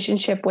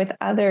relationship with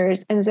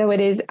others. And so it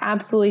is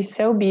absolutely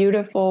so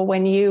beautiful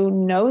when you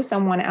know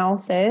someone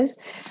else's,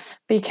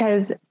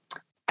 because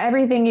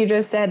everything you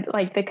just said,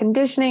 like the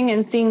conditioning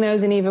and seeing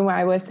those, and even what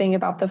I was saying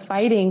about the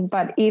fighting,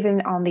 but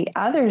even on the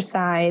other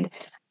side,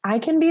 I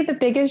can be the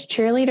biggest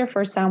cheerleader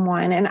for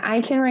someone. And I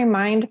can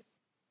remind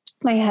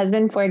my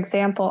husband, for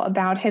example,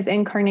 about his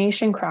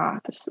incarnation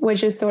cross,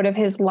 which is sort of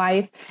his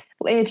life.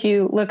 If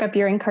you look up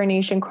your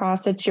incarnation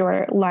cross, it's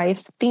your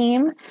life's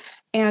theme.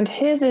 And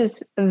his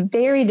is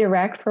very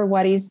direct for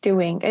what he's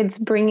doing. It's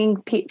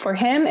for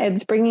him,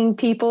 it's bringing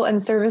people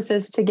and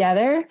services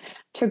together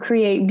to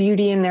create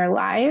beauty in their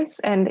lives.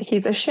 And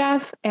he's a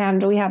chef,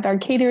 and we have our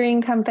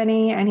catering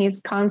company, and he's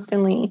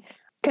constantly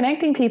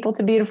connecting people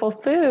to beautiful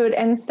food.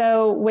 And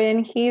so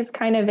when he's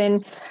kind of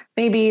in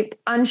maybe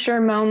unsure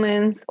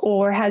moments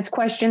or has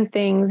questioned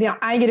things,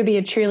 I get to be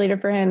a cheerleader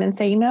for him and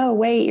say, no,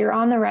 wait, you're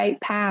on the right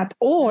path.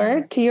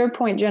 Or to your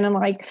point, Jenna,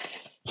 like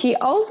he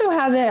also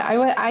has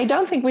I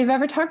don't think we've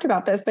ever talked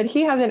about this, but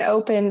he has an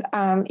open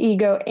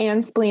ego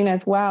and spleen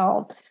as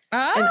well.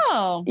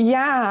 Oh,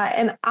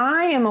 And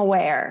I am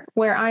aware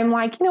where I'm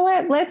like, you know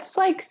what, let's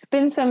like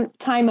spend some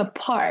time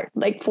apart,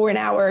 like for an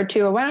hour or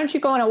two. Or why don't you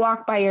go on a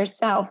walk by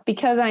yourself?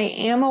 Because I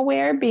am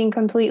aware, being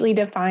completely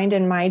defined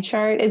in my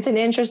chart. It's an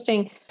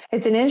interesting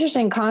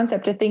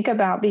concept to think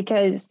about,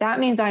 because that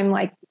means I'm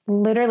like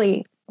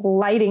literally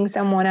lighting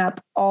someone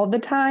up all the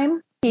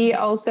time. He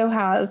also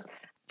has,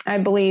 I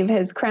believe,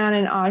 his crown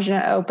and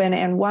ajna open,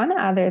 and one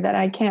other that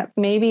I can't,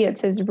 maybe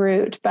it's his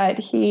root, but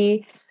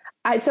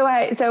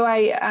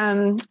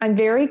I'm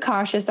very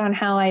cautious on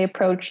how I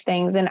approach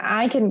things. And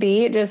I can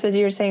be, just as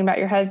you were saying about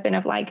your husband,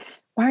 of like,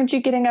 why aren't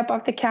you getting up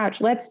off the couch?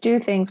 Let's do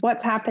things.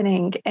 What's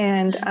happening?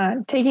 And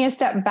taking a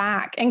step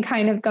back and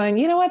kind of going,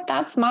 you know what?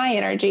 That's my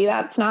energy.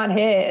 That's not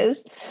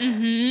his.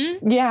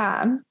 Mm-hmm.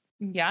 Yeah.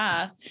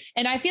 Yeah.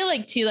 And I feel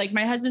like too, like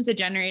my husband's a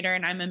generator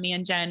and I'm a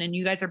man gen, and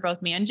you guys are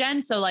both man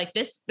gen. So like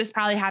this is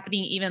probably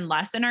happening even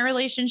less in our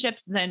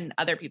relationships than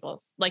other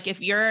people's. Like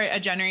if you're a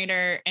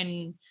generator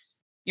and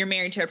you're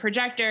married to a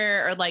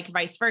projector, or like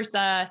vice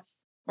versa,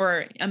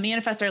 or a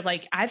manifestor,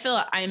 like I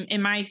feel I'm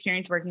in my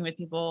experience working with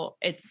people,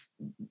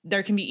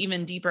 there can be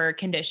even deeper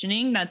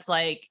conditioning. That's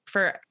like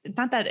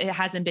not that it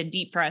hasn't been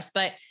deep for us,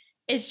 but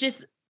it's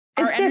just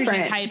our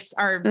energy types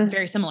are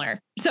very similar.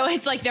 So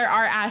it's like, there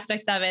are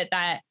aspects of it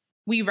that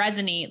we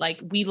resonate. Like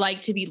we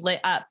like to be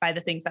lit up by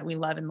the things that we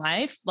love in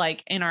life,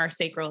 like in our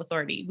sacral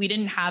authority. We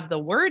didn't have the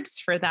words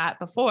for that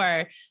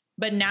before,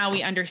 but now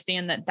we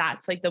understand that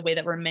that's like the way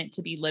that we're meant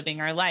to be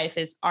living our life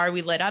is, are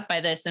we lit up by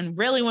this? And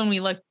really, when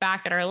we look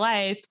back at our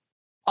life,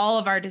 all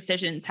of our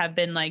decisions have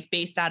been like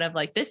based out of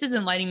like, this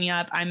isn't lighting me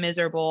up. I'm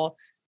miserable.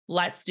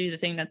 Let's do the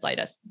thing that's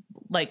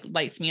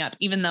lights me up,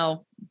 even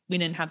though we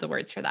didn't have the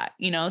words for that,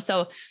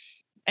 So,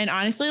 and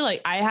honestly,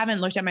 like I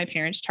haven't looked at my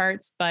parents'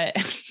 charts, but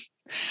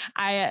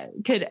I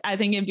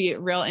think it'd be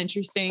real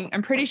interesting.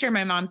 I'm pretty sure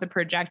my mom's a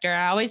projector.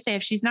 I always say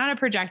if she's not a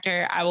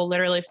projector, I will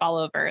literally fall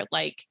over.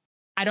 Like,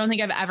 I don't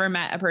think I've ever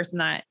met a person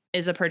that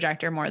is a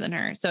projector more than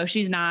her. So if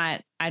she's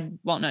not, I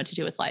won't know what to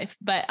do with life.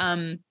 But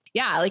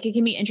yeah, like it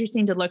can be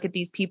interesting to look at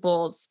these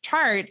people's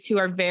charts who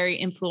are very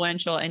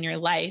influential in your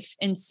life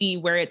and see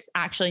where it's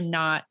actually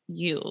not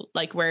you,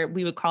 like where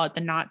we would call it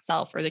the not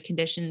self or the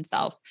conditioned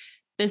self,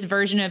 this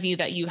version of you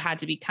that you had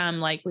to become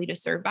likely to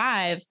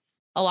survive.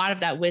 A lot of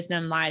that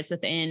wisdom lies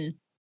within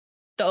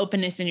the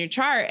openness in your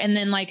chart. And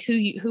then like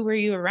who were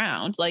you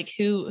around? Like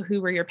who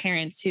were your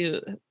parents,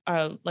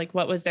 like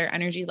what was their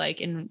energy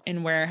like,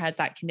 and where has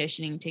that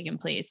conditioning taken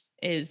place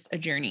is a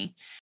journey.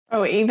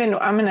 Oh, even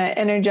I'm going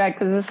to interject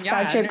because this is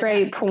such a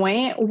great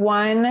point.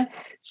 One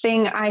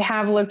thing, I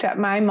have looked at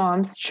my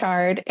mom's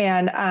chart,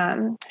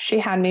 and she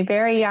had me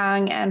very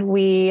young, and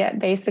we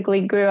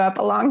basically grew up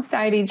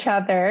alongside each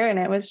other, and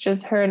it was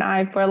just her and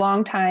I for a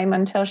long time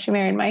until she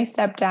married my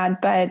stepdad,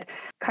 but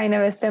kind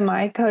of a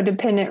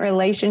semi-codependent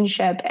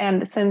relationship.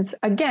 And since,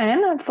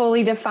 again,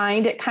 fully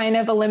defined, it kind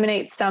of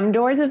eliminates some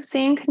doors of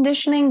seeing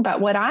conditioning.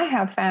 But what I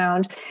have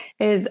found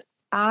is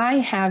I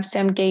have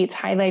some gates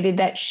highlighted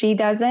that she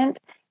doesn't.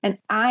 And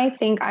I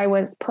think I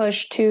was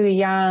pushed too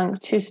young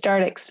to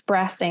start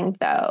expressing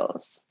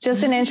those.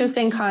 Just an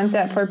interesting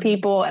concept for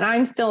people. And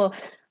I'm still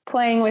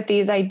playing with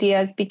these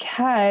ideas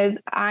because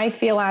I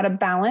feel out of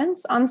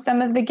balance on some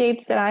of the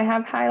gates that I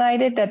have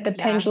highlighted, that the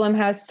pendulum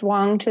has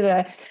swung to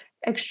the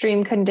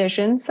extreme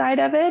condition side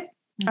of it.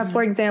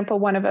 For example,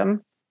 one of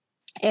them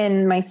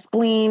in my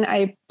spleen,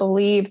 I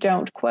believe,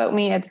 don't quote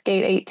me, it's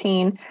gate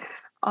 18.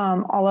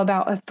 all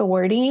about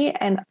authority.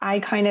 And I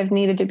kind of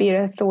needed to be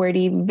an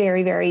authority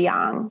very, very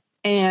young.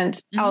 And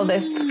all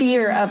this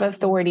fear of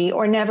authority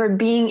or never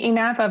being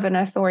enough of an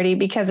authority,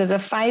 because as a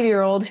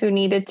 5-year-old who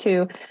needed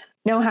to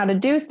know how to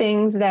do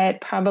things that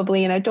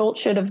probably an adult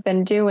should have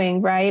been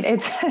doing, right?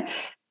 It's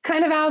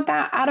kind of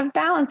out of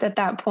balance at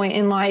that point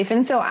in life.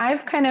 And so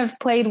I've kind of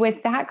played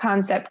with that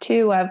concept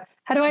too of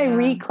how do I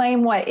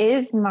reclaim what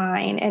is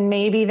mine? And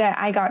maybe that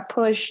I got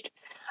pushed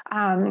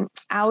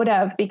out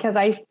of because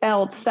I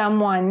felt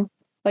someone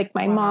like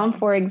my mom,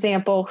 for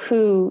example,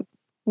 who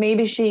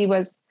maybe she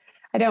was,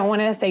 I don't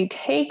want to say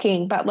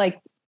taking, but like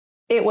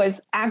it was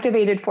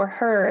activated for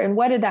her. And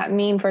what did that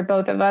mean for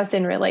both of us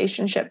in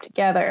relationship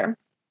together?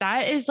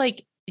 That is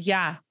like,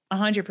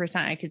 100%.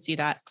 I could see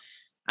that.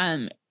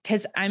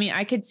 Cause I mean,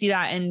 I could see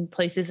that in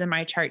places in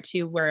my chart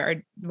too,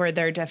 where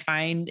they're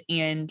defined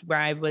and where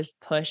I was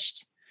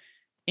pushed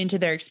into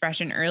their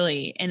expression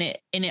early. And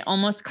it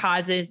almost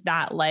causes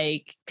that,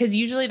 like, cause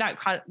usually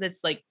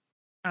that's like,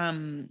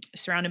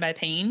 surrounded by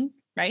pain,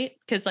 right?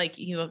 Cause like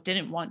you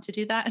didn't want to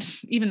do that,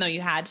 even though you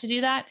had to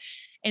do that.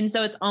 And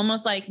so it's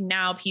almost like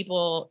now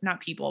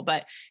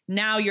but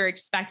now you're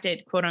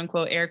expected, quote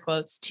unquote, air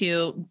quotes,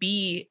 to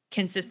be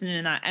consistent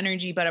in that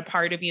energy. But a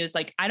part of you is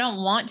like, I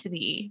don't want to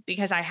be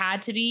because I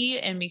had to be.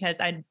 And because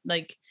I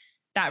like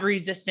that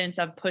resistance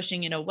of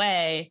pushing it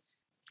away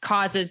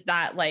causes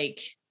that,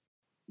 like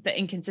the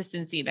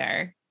inconsistency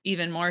there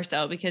even more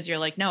so, because you're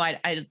like, no,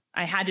 I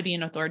had to be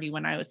an authority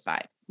when I was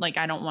 5. Like,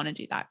 I don't want to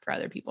do that for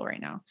other people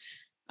right now.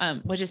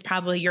 Which is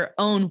probably your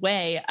own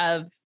way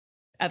of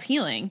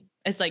healing.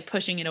 It's like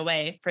pushing it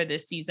away for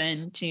this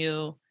season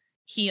to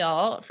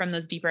heal from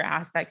those deeper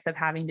aspects of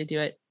having to do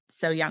it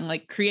so young,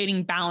 like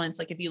creating balance.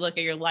 Like if you look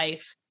at your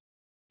life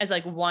as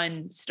like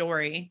one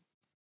story,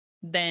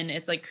 then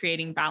it's like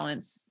creating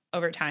balance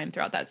over time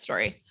throughout that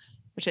story,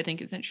 which I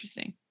think is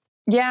interesting.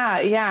 Yeah.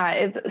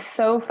 It's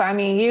so fun. I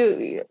mean,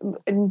 you,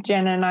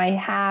 Jen and I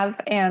have,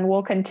 and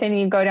will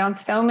continue to go down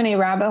so many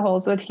rabbit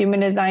holes with human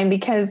design,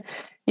 because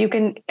you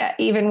can,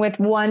 even with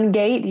one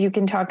gate, you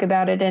can talk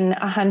about it in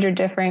 100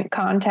 different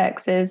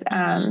contexts.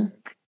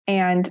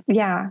 And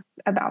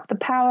about the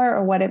power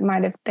or what it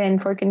might have been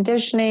for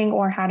conditioning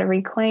or how to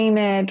reclaim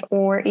it,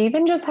 or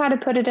even just how to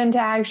put it into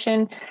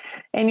action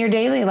in your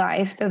daily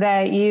life so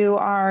that you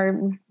are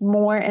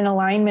more in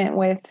alignment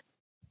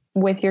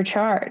with your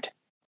chart.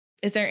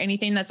 Is there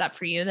anything that's up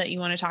for you that you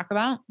want to talk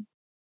about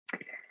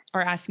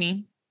or ask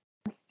me?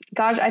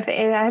 Gosh,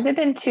 has it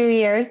been 2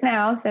 years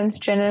now since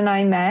Jen and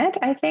I met,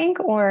 I think,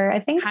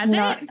 Has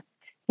not. It?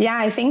 Yeah,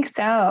 I think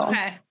so.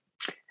 Okay.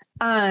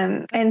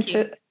 And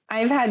cute. So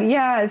I've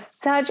had,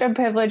 such a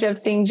privilege of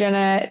seeing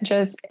Jenna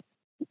just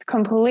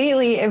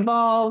completely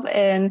evolve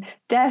in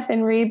death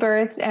and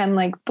rebirths and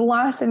like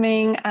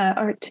blossoming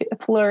or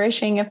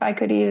flourishing, if I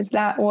could use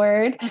that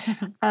word,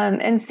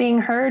 and seeing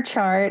her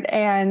chart.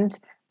 And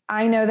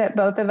I know that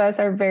both of us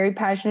are very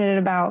passionate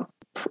about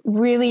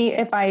really,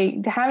 if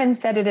I haven't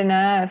said it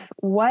enough,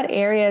 what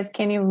areas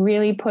can you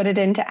really put it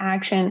into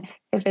action?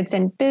 If it's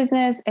in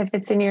business, if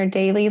it's in your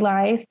daily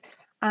life.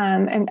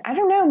 And I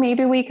don't know,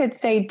 maybe we could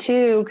say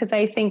too, because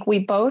I think we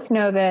both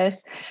know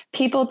this,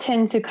 people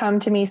tend to come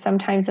to me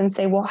sometimes and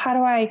say, well, how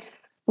do I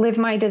live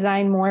my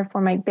design more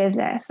for my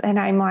business? And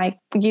I'm like,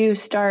 you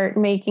start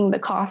making the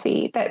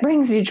coffee that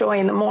brings you joy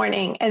in the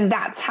morning. And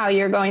that's how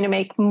you're going to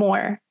make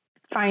more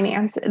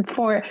finance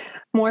for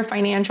more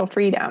financial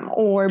freedom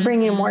or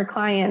bring in more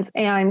clients.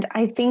 And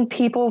I think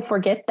people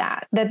forget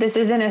that this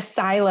isn't a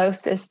silo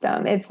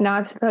system. It's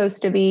not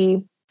supposed to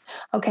be,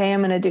 okay, I'm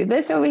going to do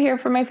this over here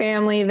for my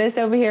family, this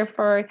over here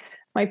for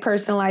my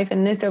personal life,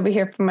 and this over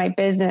here for my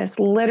business.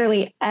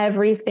 Literally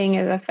everything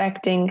is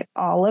affecting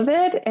all of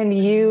it. And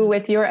you,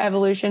 with your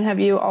evolution, have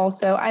you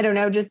also, I don't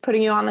know, just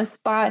putting you on the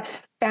spot,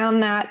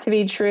 found that to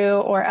be true,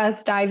 or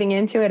us diving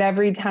into it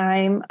every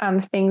time,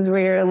 things where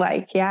you're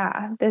like,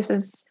 yeah, this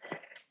is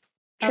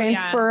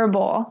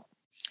transferable.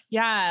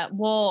 Yeah.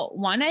 Well,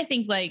 one, I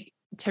think like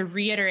to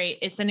reiterate,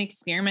 it's an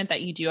experiment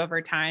that you do over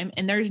time,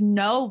 and there's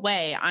no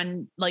way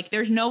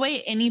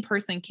any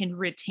person can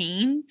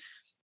retain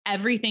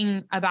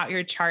everything about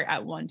your chart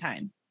at one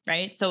time.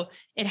 Right. So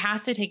it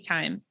has to take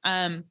time.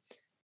 But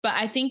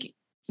I think,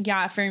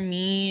 for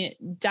me,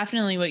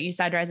 definitely what you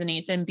said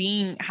resonates,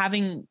 and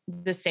having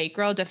the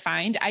sacral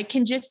defined, I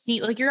can just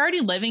see like you're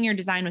already living your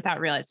design without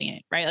realizing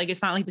it, right? Like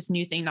it's not like this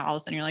new thing that all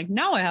of a sudden you're like,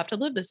 no, I have to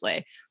live this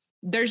way.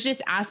 There's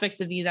just aspects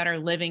of you that are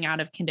living out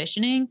of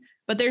conditioning,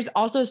 but there's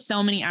also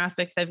so many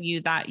aspects of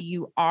you that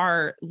you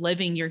are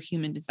living your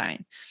human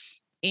design.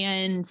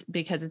 And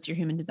because it's your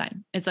human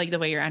design, it's like the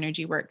way your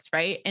energy works.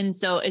 Right. And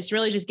so it's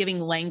really just giving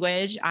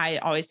language. I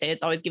always say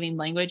it's always giving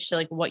language to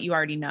like what you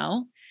already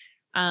know,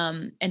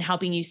 and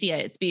helping you see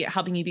it. It's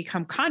helping you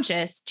become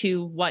conscious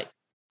to what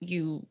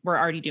you were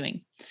already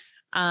doing,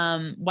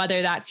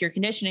 whether that's your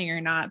conditioning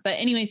or not. But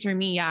anyways, for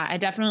me, I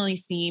definitely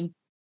see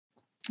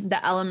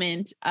the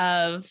element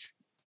of,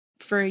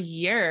 for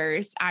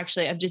years,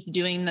 actually, of just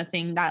doing the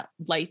thing that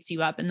lights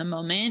you up in the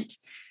moment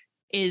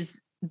is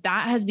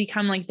that has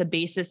become like the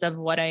basis of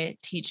what I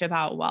teach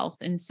about wealth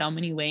in so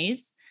many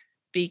ways,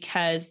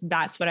 because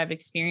that's what I've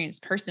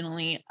experienced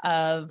personally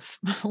of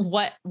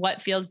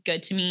what feels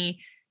good to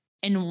me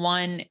in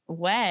one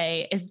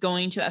way is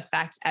going to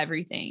affect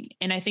everything.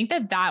 And I think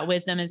that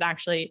wisdom is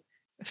actually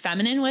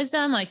feminine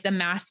wisdom. Like the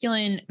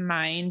masculine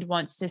mind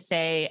wants to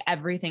say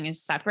everything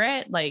is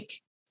separate. Like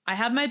I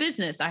have my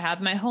business, I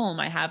have my home,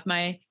 I have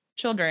my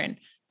children,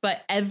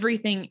 but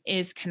everything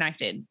is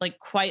connected. Like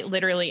quite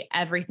literally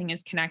everything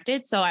is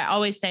connected. So I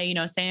always say,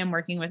 say I'm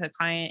working with a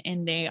client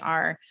and they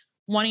are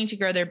wanting to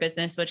grow their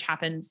business, which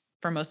happens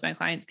for most of my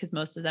clients because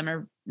most of them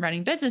are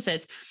running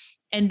businesses.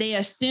 And they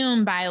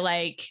assume by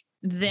like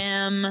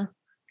them,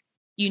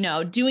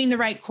 doing the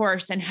right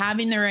course and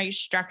having the right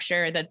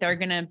structure that they're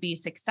going to be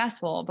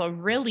successful. But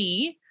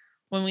really,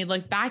 when we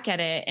look back at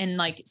it and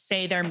like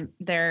say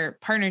their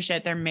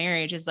partnership, their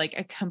marriage is like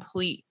a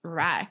complete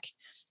wreck,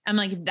 I'm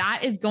like,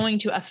 that is going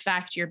to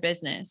affect your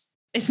business.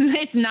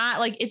 It's not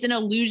like it's an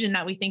illusion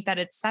that we think that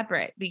it's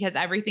separate because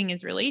everything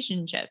is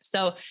relationship.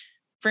 So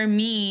for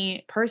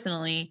me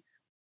personally,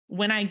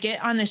 when I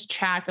get on this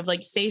track of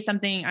like, say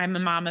something, I'm a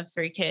mom of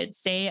 3 kids,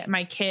 say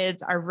my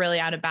kids are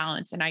really out of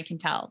balance and I can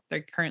tell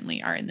they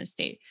currently are in this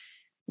state.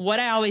 What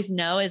I always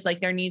know is like,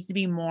 there needs to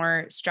be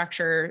more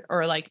structure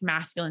or like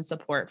masculine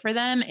support for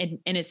them. And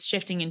it's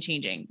shifting and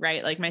changing,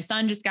 right? Like my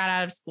son just got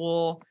out of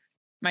school.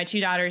 My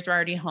 2 daughters were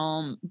already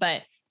home,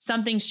 but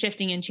something's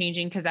shifting and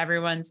changing because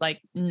everyone's like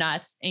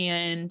nuts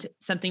and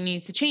something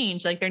needs to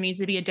change. Like there needs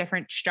to be a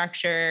different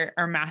structure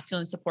or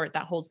masculine support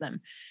that holds them.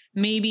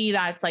 Maybe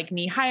that's like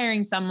me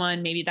hiring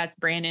someone. Maybe that's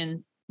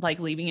Brandon like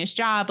leaving his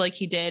job like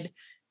he did.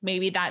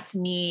 Maybe that's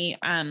me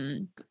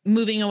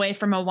moving away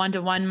from a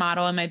one-to-one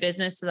model in my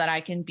business so that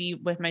I can be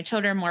with my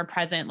children more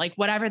present. Like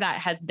whatever that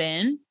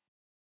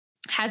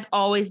has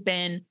always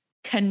been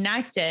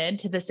connected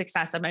to the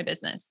success of my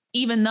business,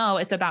 even though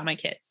it's about my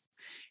kids.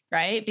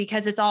 Right?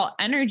 Because it's all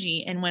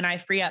energy. And when I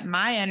free up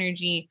my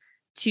energy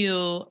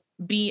to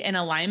be in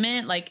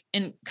alignment, like,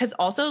 and cause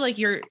also like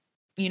your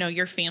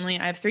family,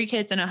 I have 3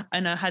 kids and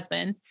a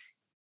husband.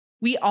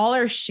 We all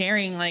are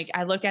sharing, like,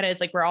 I look at it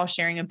as like, we're all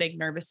sharing a big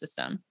nervous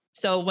system.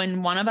 So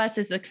when one of us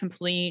is a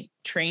complete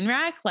train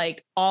wreck,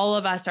 like all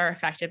of us are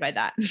affected by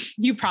that.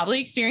 You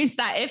probably experience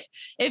that.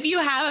 If you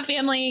have a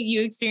family,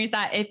 you experience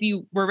that. If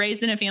you were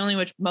raised in a family,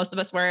 which most of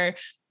us were,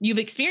 you've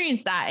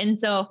experienced that. And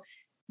so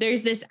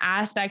there's this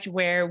aspect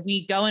where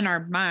we go in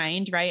our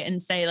mind, right,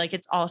 and say like,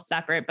 it's all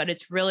separate, but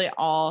it's really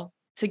all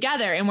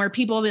together. And where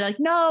people will be like,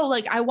 no,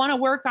 like I want to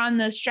work on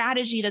the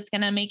strategy that's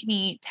going to make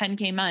me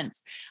 10K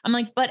months. I'm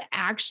like, but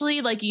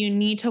actually like you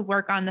need to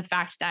work on the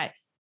fact that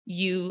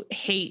you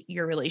hate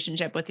your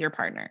relationship with your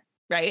partner.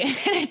 Right.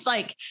 And it's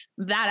like,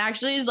 that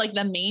actually is like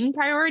the main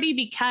priority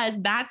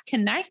because that's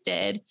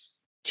connected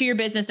to your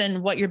business,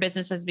 and what your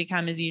business has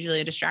become is usually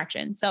a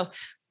distraction. So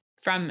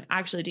from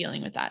actually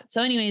dealing with that.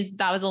 So anyways,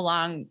 that was a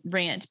long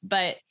rant,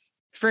 but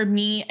for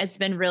me, it's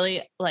been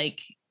really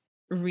like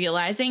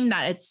realizing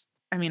that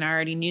I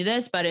already knew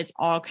this, but it's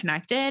all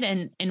connected.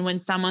 And when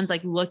someone's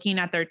like looking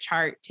at their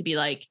chart to be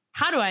like,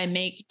 how do I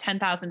make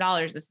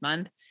 $10,000 this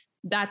month?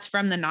 That's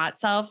from the not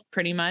self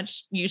pretty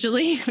much.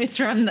 Usually it's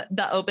from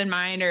the open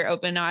mind or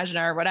open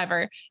ajna or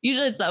whatever.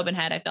 Usually it's the open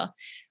head. I feel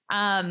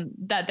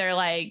that they're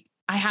like,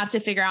 I have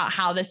to figure out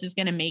how this is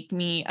going to make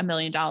me $1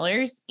 million.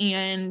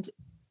 And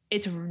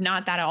it's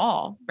not that at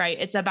all, right?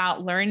 It's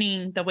about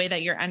learning the way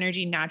that your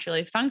energy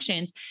naturally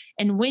functions.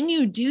 And when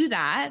you do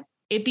that,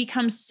 it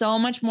becomes so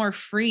much more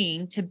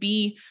freeing to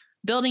be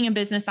building a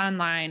business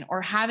online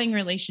or having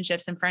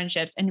relationships and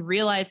friendships and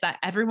realize that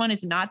everyone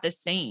is not the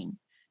same.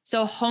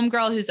 So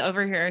homegirl who's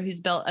over here,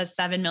 who's built a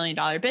 $7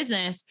 million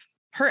business,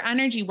 her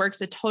energy works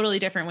a totally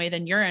different way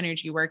than your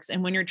energy works.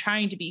 And when you're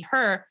trying to be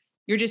her,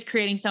 you're just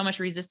creating so much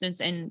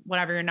resistance in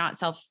whatever your not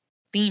self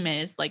theme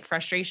is, like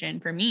frustration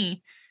for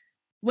me,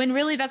 when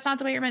really that's not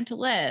the way you're meant to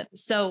live.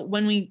 So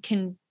when we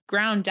can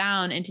ground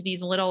down into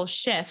these little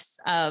shifts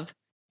of,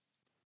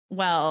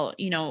 well,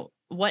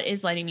 what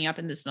is lighting me up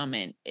in this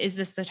moment? Is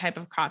this the type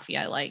of coffee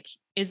I like?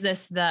 Is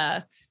this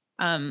the,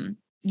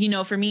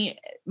 for me,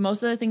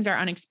 most of the things are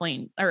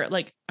unexplained or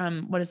like,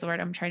 what is the word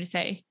I'm trying to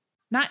say?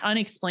 Not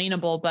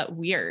unexplainable, but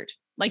weird.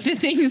 Like the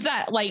things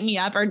that light me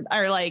up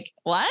are like,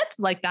 what?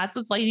 Like that's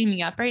what's lighting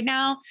me up right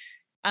now.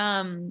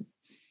 And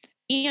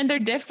they're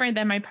different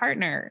than my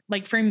partner.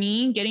 Like for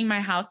me, getting my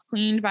house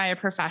cleaned by a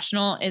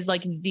professional is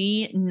like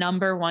the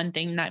number one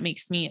thing that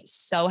makes me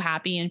so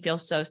happy and feel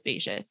so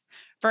spacious.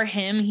 For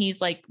him,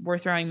 he's like, we're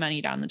throwing money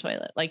down the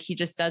toilet. Like he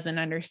just doesn't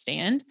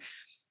understand.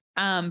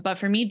 But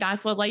for me,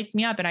 that's what lights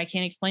me up and I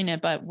can't explain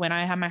it. But when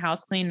I have my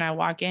house cleaned and I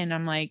walk in,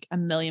 I'm like $1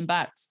 million.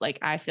 Like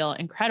I feel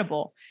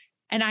incredible.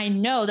 And I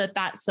know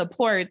that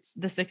supports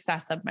the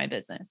success of my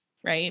business.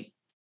 Right.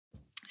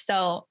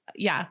 So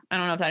yeah, I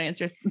don't know if that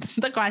answers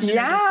the question.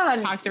 Yeah. Or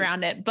just talks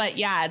around it, but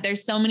yeah,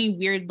 there's so many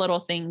weird little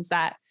things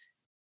that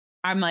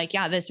I'm like,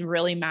 yeah, this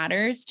really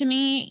matters to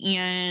me.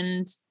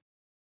 And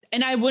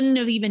I wouldn't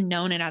have even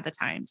known it at the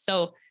time.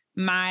 So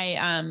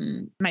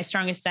my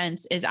strongest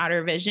sense is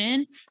outer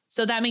vision.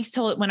 So that makes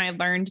total, when I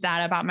learned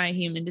that about my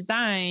human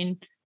design,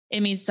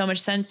 it made so much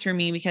sense for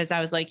me, because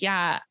I was like,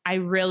 yeah,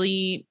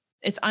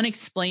 it's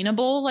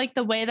unexplainable, like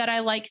the way that I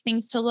like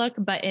things to look,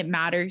 but it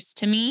matters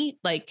to me.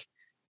 Like,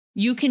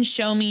 you can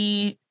show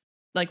me,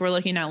 like, we're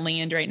looking at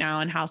land right now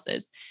and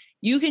houses.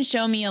 You can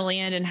show me a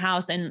land and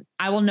house, and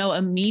I will know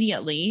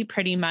immediately,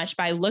 pretty much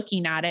by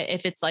looking at it,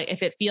 if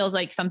it feels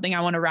like something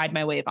I want to ride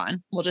my wave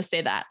on. We'll just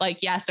say that,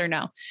 like, yes or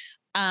no.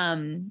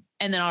 And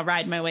then I'll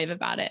ride my wave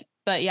about it.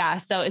 But yeah,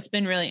 so it's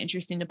been really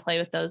interesting to play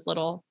with those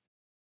little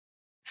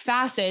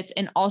facets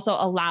and also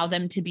allow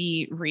them to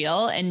be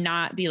real and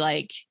not be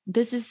like,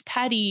 this is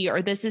petty,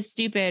 or this is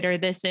stupid, or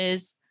this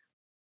is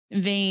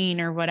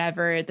vain, or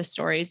whatever the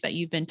stories that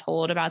you've been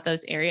told about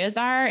those areas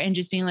are, and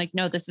just being like,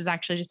 no, this is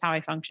actually just how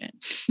I function.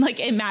 Like,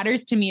 it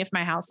matters to me if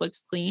my house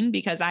looks clean,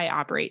 because I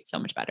operate so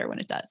much better when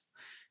it does.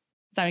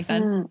 Does that make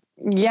sense?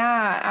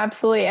 Yeah,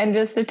 absolutely. And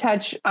just to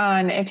touch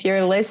on, if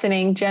you're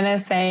listening, Jenna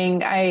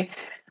saying, I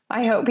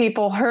hope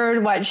people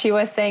heard what she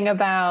was saying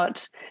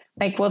about,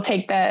 like, we'll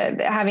take the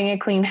having a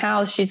clean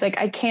house. She's like,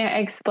 I can't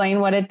explain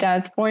what it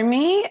does for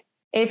me.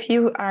 If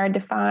you are a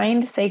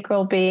defined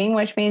sacral being,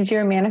 which means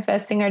you're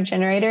manifesting or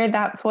generator,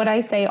 that's what I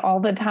say all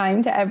the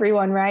time to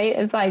everyone, right?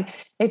 Is like,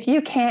 if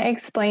you can't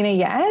explain a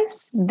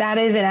yes, that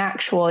is an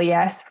actual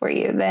yes for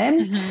you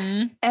then.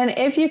 Mm-hmm. And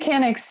if you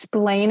can't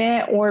explain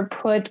it or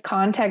put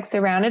context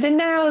around it, and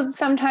now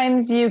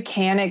sometimes you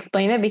can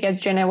explain it, because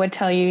Jenna would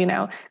tell you,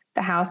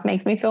 the house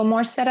makes me feel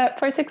more set up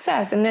for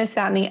success and this,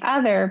 that, and the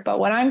other. But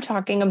what I'm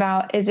talking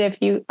about is if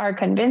you are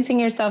convincing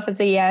yourself it's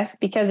a yes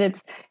because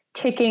it's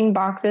ticking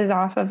boxes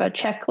off of a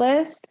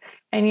checklist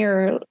and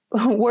you're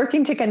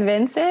working to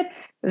convince it,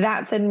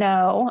 that's a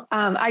no.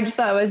 I just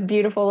thought it was a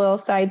beautiful little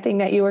side thing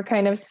that you were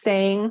kind of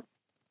saying,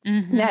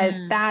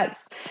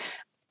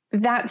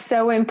 that's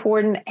so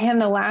important.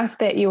 And the last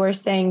bit you were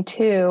saying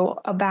too,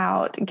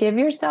 about give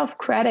yourself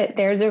credit.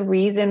 There's a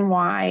reason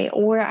why,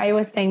 or I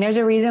was saying, there's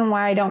a reason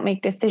why I don't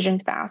make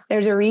decisions fast.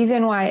 There's a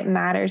reason why it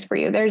matters for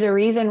you. There's a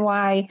reason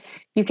why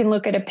you can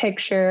look at a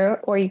picture,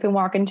 or you can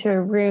walk into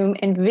a room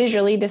and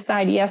visually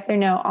decide yes or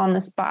no on the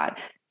spot.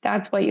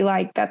 That's what you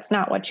like. That's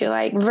not what you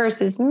like.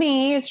 Versus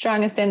me,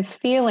 strongest sense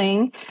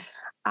feeling.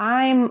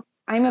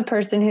 I'm a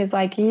person who's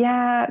like,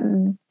 yeah,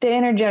 the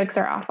energetics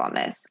are off on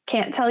this.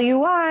 Can't tell you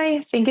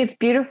why. Think it's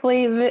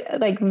beautifully,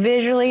 like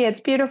visually, it's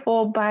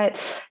beautiful,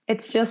 but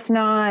it's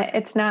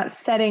not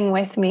setting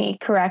with me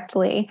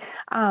correctly.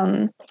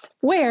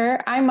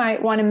 Where I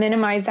might want to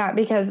minimize that,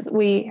 because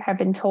we have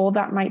been told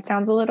that might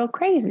sound a little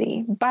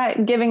crazy,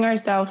 but giving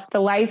ourselves the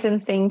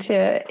licensing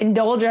to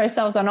indulge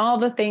ourselves on all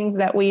the things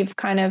that we've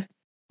kind of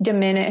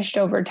diminished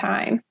over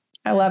time.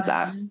 I love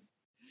that.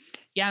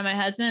 Yeah, my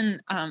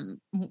husband,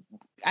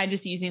 I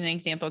just using the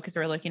example because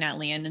we're looking at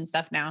land and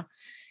stuff now.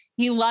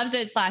 He loves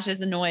it /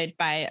 is annoyed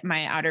by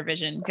my outer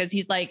vision, because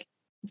he's like,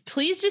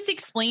 please just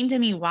explain to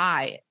me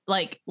why.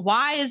 Like,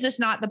 why is this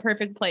not the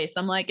perfect place?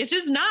 I'm like, it's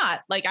just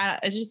not. Like,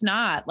 it's just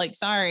not. Like,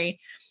 sorry.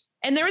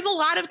 And there was a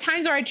lot of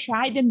times where I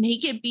tried to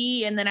make it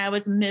be, and then I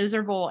was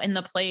miserable in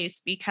the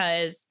place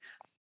because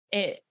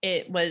it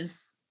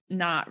was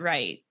not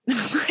right.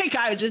 Like,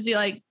 I would just be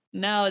like,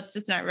 no, it's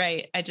just not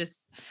right.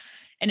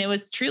 And it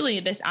was truly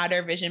this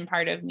outer vision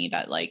part of me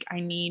that, like,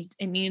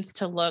 it needs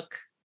to look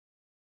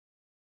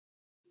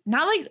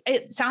not like,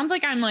 it sounds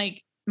like I'm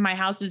like, my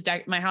house is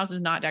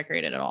not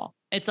decorated at all.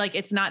 It's like,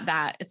 it's not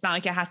that. It's not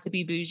like it has to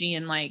be bougie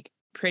and like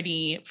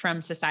pretty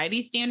from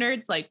society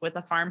standards, like with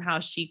a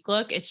farmhouse chic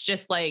look. It's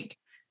just like,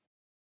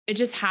 it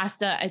just has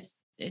to,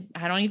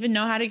 I don't even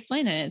know how to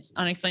explain it. It's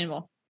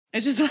unexplainable.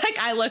 It's just like,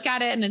 I look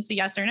at it and it's a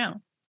yes or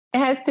no. It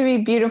has to be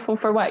beautiful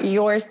for what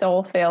your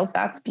soul feels.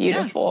 That's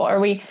beautiful.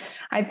 Yeah.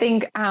 I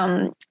think,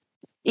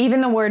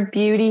 even the word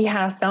beauty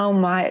has so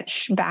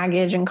much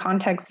baggage and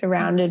context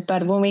around it,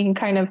 but when we can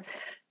kind of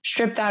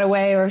strip that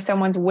away, or if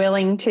someone's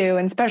willing to,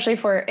 and especially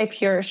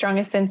if your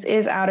strongest sense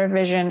is outer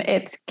vision,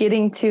 it's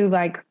getting to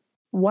like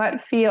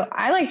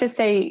I like to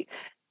say,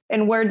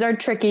 and words are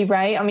tricky,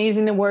 right? I'm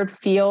using the word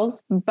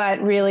feels, but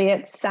really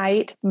it's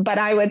sight. But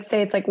I would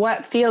say it's like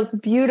what feels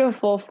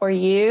beautiful for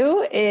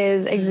you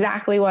is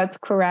exactly what's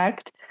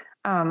correct.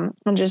 And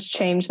just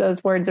change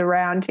those words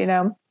around,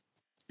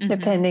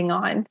 depending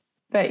on.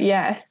 But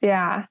yes,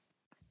 yeah.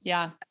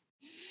 Yeah.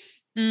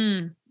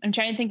 I'm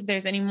trying to think if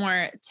there's any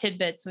more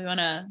tidbits we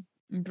want to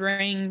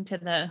bring to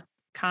the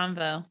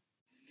convo.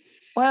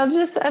 Well,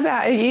 just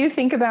about, you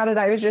think about it,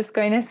 I was just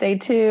going to say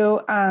too,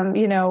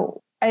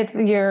 if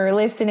you're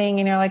listening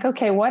and you're like,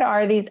 okay, what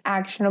are these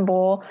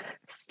actionable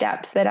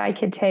steps that I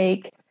could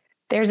take?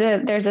 There's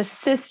a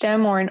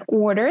system or an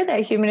order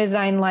that human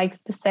design likes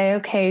to say,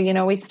 okay,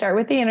 we start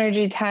with the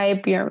energy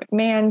type, your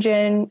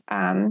mangen,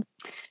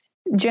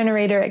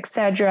 generator,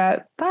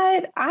 etc.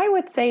 But I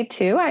would say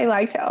too, I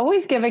like to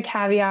always give a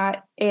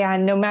caveat,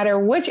 and no matter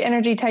which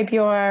energy type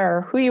you are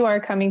or who you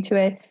are coming to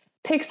it,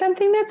 pick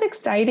something that's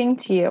exciting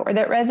to you or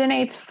that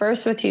resonates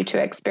first with you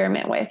to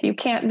experiment with. You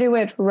can't do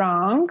it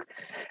wrong.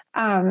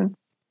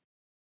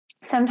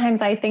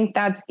 Sometimes I think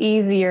that's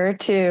easier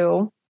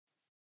to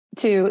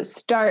to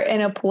start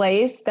in a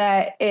place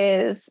that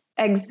is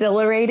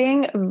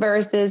exhilarating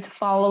versus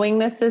following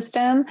the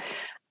system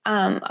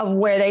of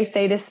where they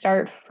say to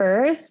start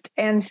first.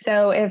 And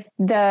so if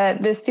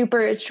the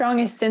super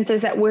strongest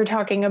senses that we're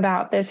talking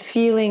about, this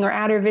feeling or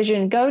outer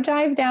vision, go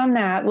dive down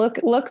that,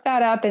 look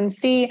that up and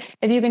see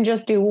if you can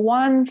just do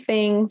one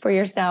thing for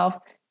yourself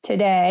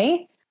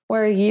today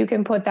where you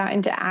can put that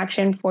into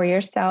action for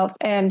yourself.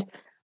 And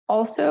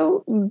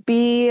also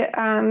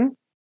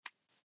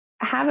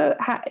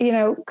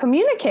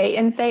communicate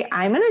and say,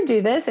 I'm going to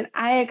do this and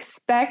I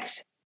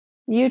expect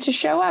you to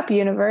show up,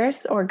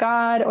 universe or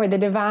God or the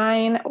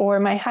divine or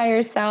my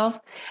higher self,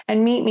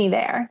 and meet me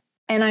there.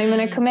 And I'm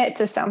going to commit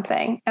to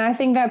something. And I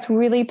think that's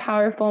really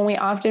powerful. And we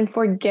often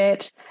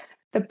forget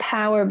the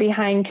power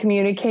behind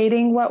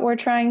communicating what we're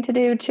trying to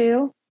do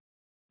too.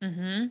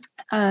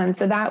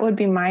 So that would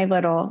be my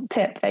little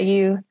tip that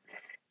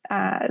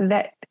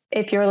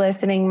if you're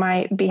listening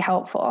might be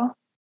helpful.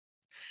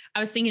 I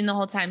was thinking the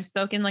whole time,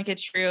 spoken like a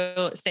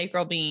true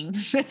sacral being.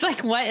 It's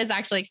like, what is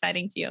actually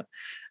exciting to you?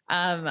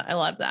 I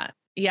love that.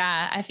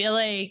 Yeah. I feel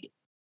like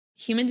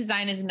human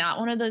design is not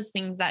one of those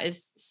things that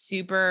is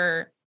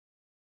super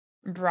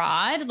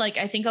broad. Like,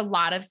 I think a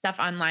lot of stuff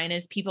online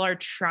is people are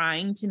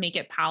trying to make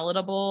it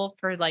palatable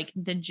for like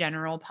the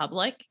general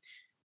public.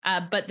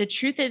 But the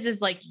truth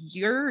is like,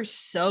 you're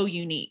so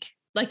unique.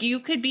 Like you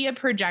could be a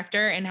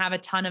projector and have a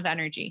ton of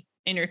energy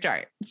in your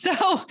chart.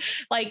 So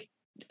like,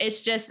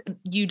 it's just,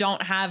 you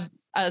don't have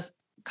a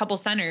couple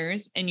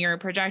centers and you're a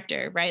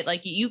projector, right?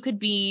 Like you could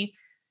be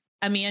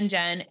a man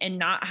gen and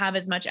not have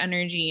as much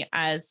energy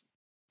as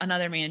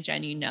another man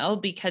gen,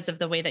 because of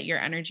the way that your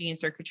energy and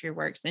circuitry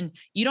works. And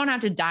you don't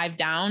have to dive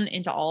down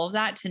into all of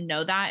that to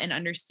know that and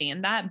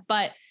understand that.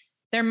 But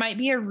there might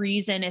be a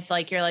reason if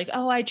like, you're like,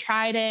 oh, I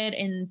tried it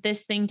and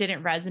this thing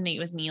didn't resonate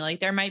with me. Like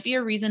there might be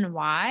a reason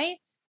why.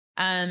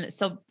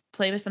 So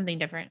play with something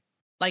different,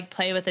 like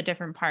play with a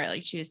different part,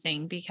 like she was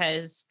saying,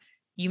 because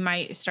you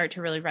might start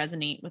to really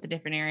resonate with a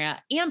different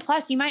area. And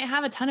plus you might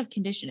have a ton of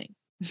conditioning,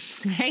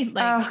 right?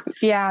 Like,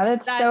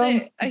 that's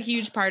so a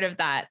huge part of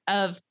that,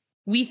 of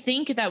we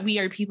think that we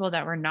are people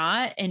that we're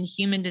not. And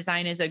human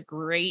design is a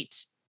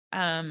great,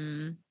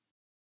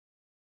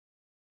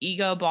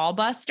 ego ball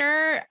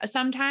buster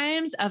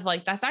sometimes of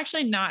like, that's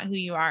actually not who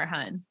you are,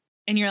 hun.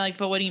 And you're like,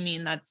 but what do you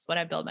mean? That's what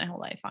I built my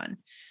whole life on.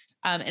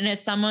 And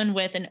as someone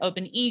with an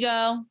open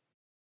ego,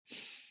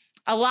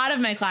 a lot of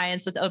my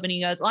clients with open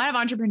egos, a lot of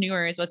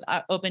entrepreneurs with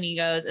open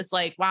egos, it's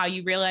like, wow,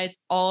 you realize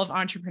all of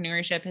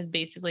entrepreneurship has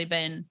basically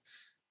been,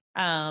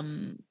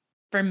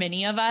 for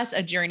many of us,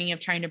 a journey of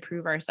trying to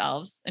prove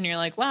ourselves. And you're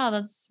like, wow,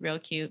 that's real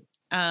cute.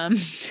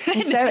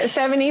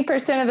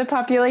 70% of the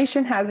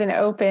population has an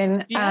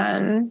open,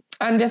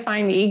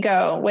 undefined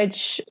ego,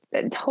 which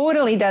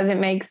totally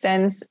doesn't make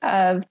sense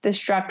of the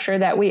structure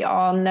that we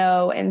all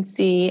know and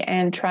see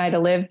and try to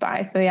live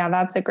by. So yeah,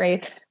 that's a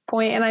great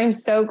point. And I'm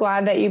so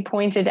glad that you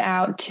pointed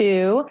out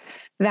too,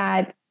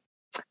 that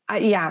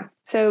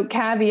so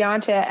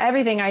caveat to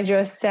everything I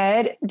just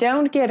said,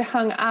 don't get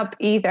hung up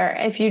either.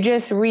 If you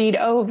just read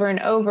over and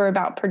over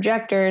about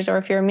projectors, or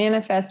if you're a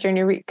manifestor and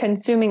you're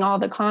consuming all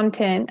the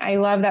content, I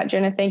love that,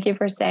 Jenna. Thank you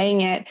for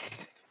saying it.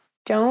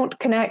 Don't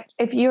connect.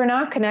 If you're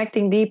not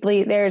connecting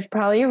deeply, there's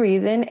probably a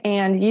reason,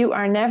 and you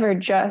are never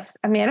just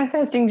a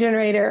manifesting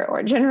generator or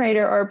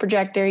a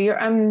projector. You're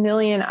a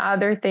million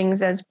other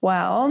things as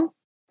well.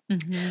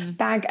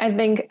 Back, I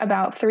think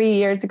about 3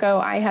 years ago,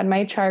 I had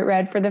my chart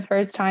read for the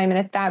first time. And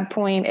at that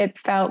point, it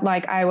felt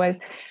like I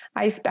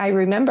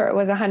remember it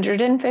was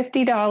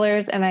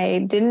 $150 and I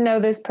didn't know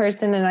this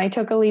person, and I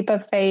took a leap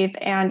of faith,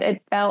 and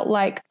it felt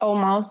like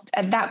almost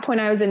at that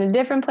point I was in a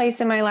different place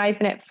in my life.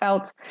 And it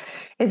felt,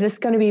 is this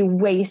going to be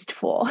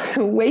wasteful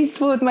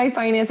with my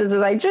finances?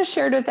 As I just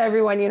shared with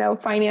everyone,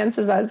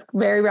 finances I was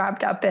very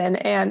wrapped up in.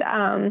 And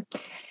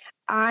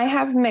I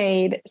have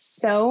made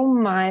so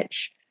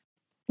much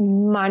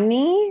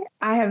money.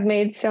 I have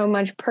made so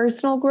much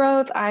personal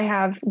growth.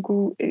 My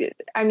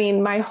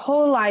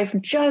whole life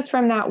just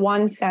from that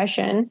one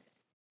session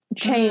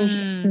changed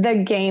the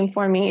game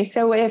for me.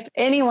 So if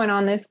anyone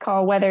on this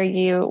call, whether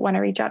you want to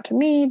reach out to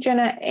me,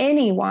 Jenna,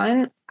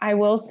 anyone, I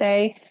will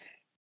say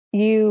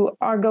you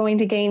are going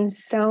to gain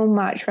so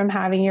much from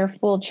having your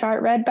full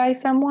chart read by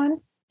someone.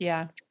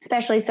 Yeah.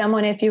 Especially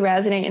someone, if you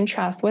resonate and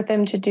trust with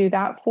them to do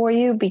that for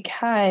you,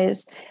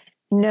 because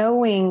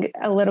knowing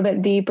a little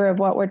bit deeper of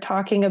what we're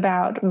talking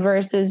about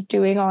versus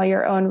doing all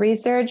your own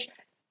research,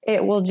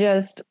 it will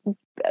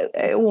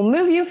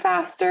move you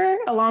faster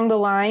along the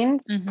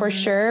line for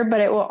sure. But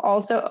it will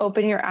also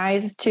open your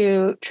eyes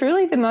to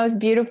truly the most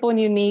beautiful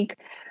and unique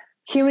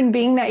human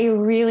being that you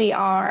really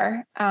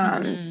are.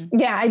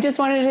 I just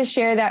wanted to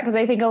share that, because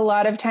I think a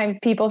lot of times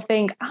people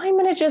think I'm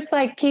going to just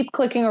like keep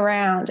clicking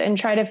around and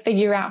try to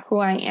figure out who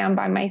I am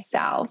by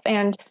myself.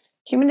 And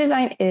human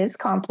design is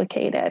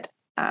complicated.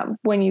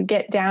 When you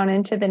get down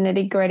into the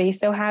nitty gritty.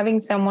 So having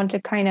someone to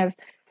kind of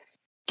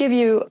give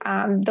you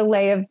the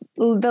lay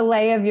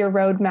of your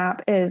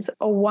roadmap is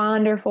a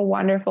wonderful,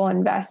 wonderful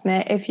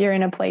investment if you're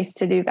in a place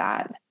to do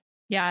that.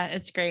 Yeah,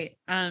 it's great.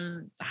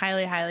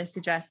 Highly, highly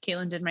suggest.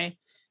 Caitlin did my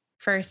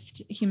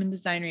first human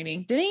design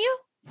reading. Didn't you?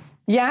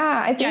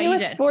 Yeah, I think it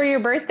was for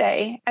your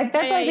birthday. I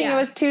think it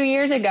was 2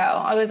 years ago.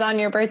 I was on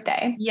your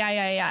birthday.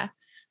 Yeah.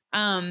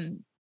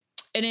 And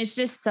it's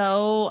just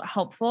so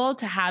helpful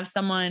to have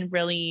someone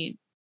really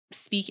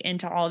speak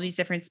into all these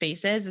different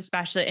spaces,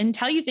 especially, and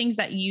tell you things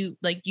that you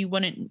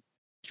wouldn't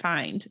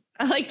find.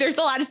 Like there's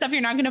a lot of stuff you're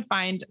not going to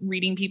find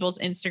reading people's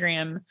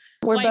Instagram.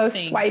 We're both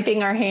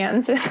swiping our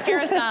hands.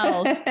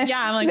 Carousels. Yeah.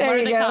 I'm like, what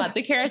are they called?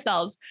 The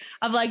carousels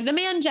of like the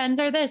man gens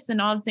are this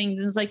and all things.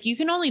 And it's like, you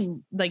can only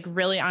like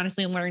really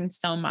honestly learn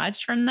so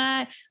much from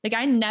that. Like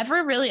I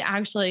never really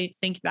actually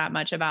think that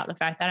much about the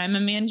fact that I'm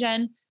a man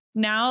gen.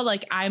 Now,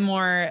 like I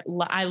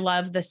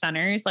love the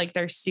centers. Like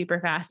they're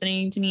super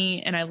fascinating to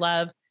me. And I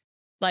love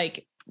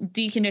like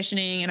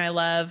deconditioning, and I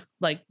love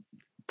like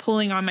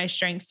pulling on my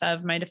strengths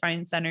of my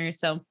defined center.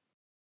 So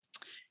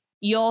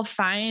you'll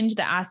find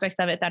the aspects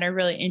of it that are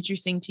really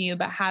interesting to you,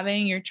 but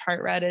having your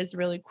chart read is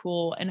really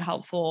cool and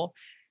helpful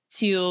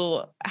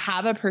to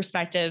have a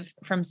perspective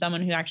from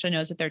someone who actually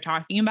knows what they're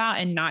talking about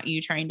and not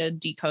you trying to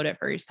decode it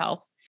for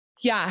yourself.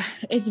 Yeah,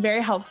 it's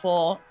very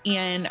helpful.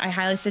 And I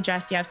highly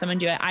suggest you have someone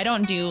do it. I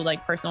don't do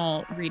like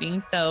personal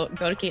readings, so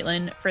go to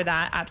Caitlin for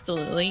that.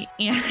 Absolutely.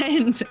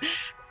 And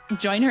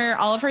join her,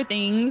 all of her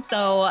things.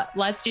 So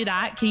let's do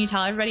that. Can you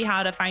tell everybody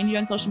how to find you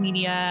on social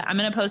media? I'm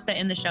going to post it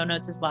in the show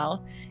notes as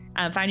well.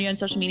 Find you on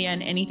social media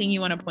and anything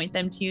you want to point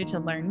them to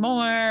learn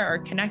more or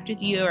connect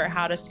with you or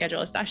how to schedule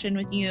a session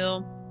with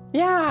you.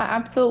 Yeah,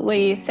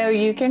 absolutely. So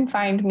you can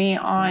find me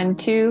on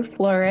To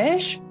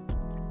Flourish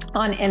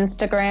on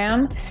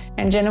Instagram,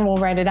 and Jenna will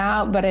write it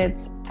out, but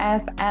it's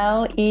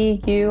FLEURISH.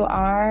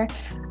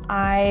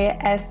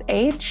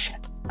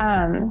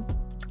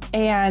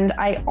 And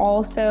I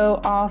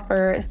also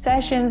offer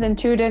sessions,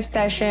 intuitive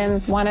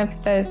sessions. One of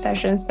the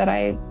sessions that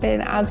I've been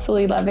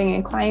absolutely loving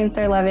and clients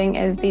are loving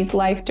is these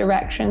life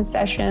direction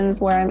sessions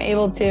where I'm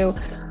able to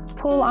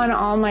pull on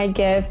all my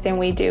gifts, and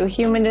we do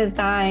human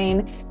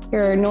design,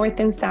 your north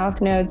and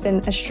south nodes in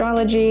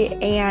astrology,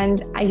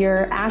 and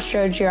your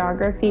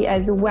astrogeography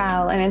as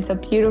well. And it's a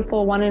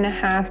beautiful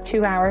 1.5,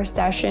 2 hour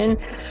session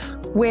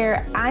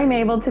where I'm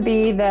able to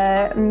be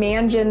the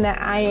manjin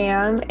that I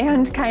am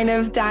and kind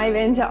of dive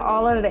into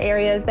all of the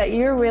areas that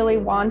you're really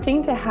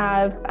wanting to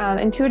have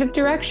intuitive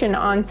direction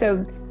on.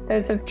 So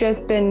those have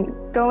just been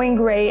going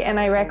great, and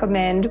I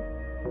recommend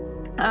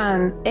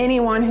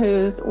anyone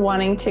who's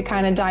wanting to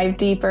kind of dive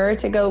deeper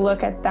to go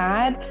look at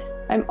that.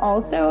 I'm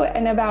also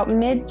in about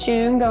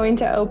mid-June going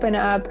to open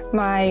up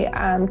my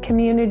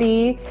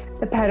community,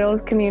 the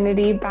Petals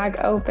community,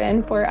 back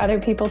open for other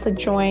people to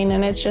join.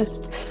 And it's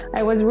just,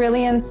 I was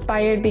really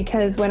inspired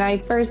because when I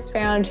first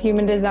found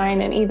human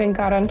design and even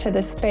got onto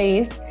the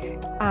space,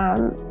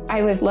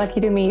 I was lucky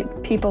to meet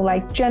people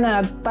like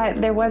Jenna, but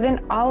there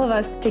wasn't all of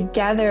us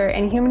together.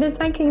 And human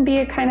design can be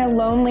a kind of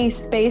lonely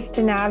space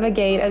to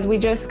navigate, as we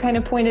just kind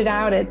of pointed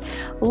out. It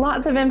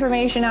lots of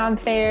information out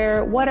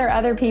there. What are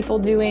other people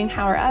doing?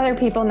 How are other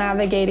people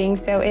navigating?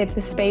 So it's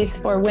a space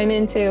for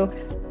women to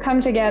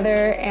come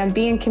together and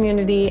be in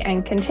community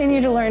and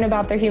continue to learn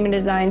about their human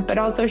designs, but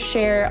also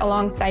share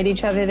alongside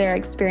each other their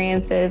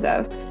experiences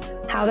of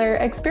how they're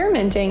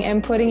experimenting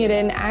and putting it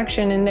in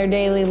action in their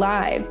daily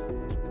lives.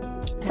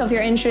 So if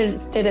you're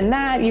interested in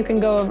that, you can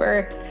go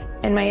over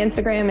in my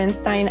Instagram and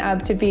sign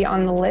up to be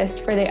on the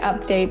list for the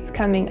updates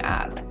coming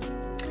up.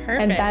 Perfect.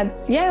 And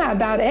that's,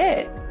 about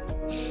it.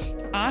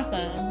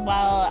 Awesome.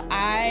 Well,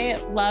 I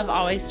love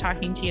always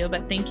talking to you,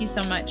 but thank you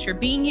so much for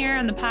being here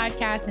on the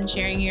podcast and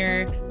sharing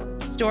your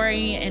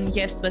story and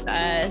gifts with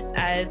us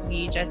as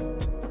we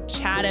just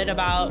chatted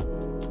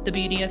about the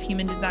beauty of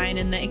human design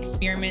and the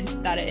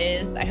experiment that it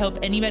is. I hope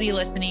anybody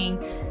listening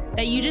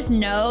that you just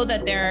know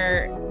that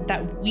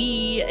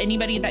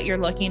anybody that you're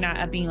looking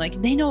at being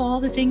like, they know all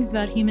the things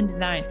about human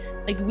design.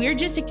 Like we're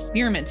just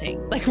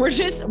experimenting. Like we're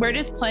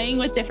just playing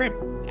with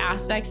different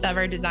aspects of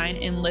our design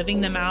and living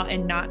them out,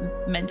 and not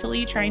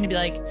mentally trying to be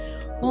like,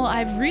 well,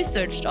 I've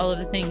researched all of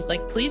the things.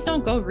 Like, please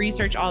don't go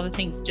research all the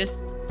things.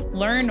 Just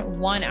learn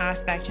one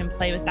aspect and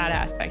play with that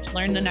aspect.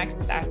 Learn the next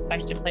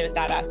aspect and play with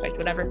that aspect,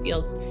 whatever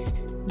feels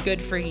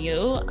good for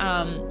you.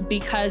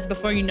 Because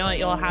before you know it,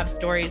 you'll have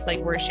stories like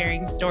we're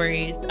sharing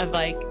stories of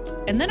like,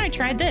 and then I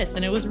tried this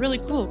and it was really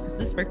cool because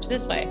this worked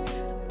this way.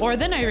 Or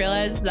then I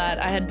realized that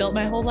I had built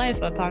my whole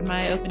life upon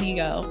my open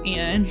ego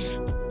and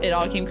it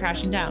all came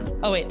crashing down.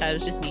 Oh wait, that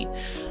was just me.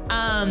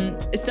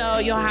 So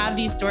you'll have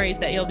these stories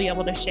that you'll be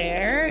able to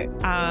share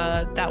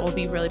that will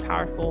be really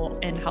powerful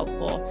and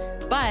helpful.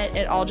 But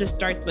it all just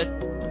starts with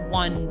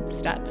one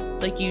step,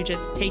 like you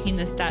just taking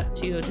the step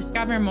to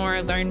discover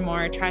more, learn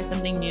more, try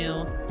something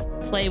new,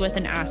 play with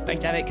an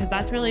aspect of it. Cause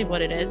that's really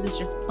what it is. It's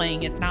just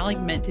playing. It's not like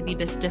meant to be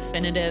this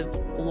definitive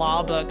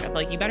law book of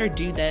like, you better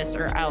do this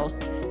or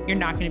else you're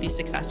not going to be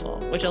successful,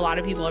 which a lot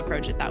of people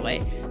approach it that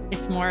way.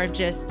 It's more of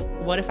just,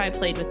 what if I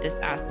played with this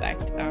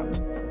aspect,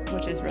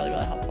 which is really,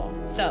 really helpful.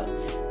 So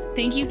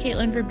thank you,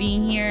 Caitlin, for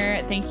being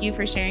here. Thank you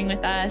for sharing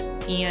with us.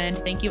 And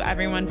thank you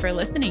everyone for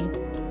listening.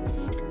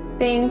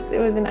 Thanks. It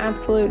was an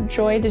absolute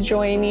joy to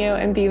join you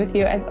and be with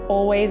you as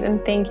always.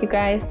 And thank you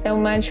guys so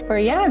much for,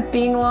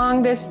 being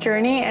along this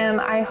journey.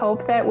 And I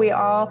hope that we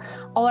all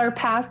our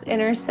paths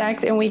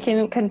intersect and we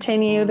can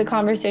continue the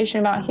conversation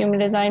about human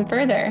design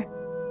further.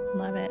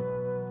 Love it.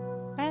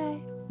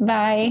 Bye.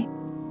 Bye.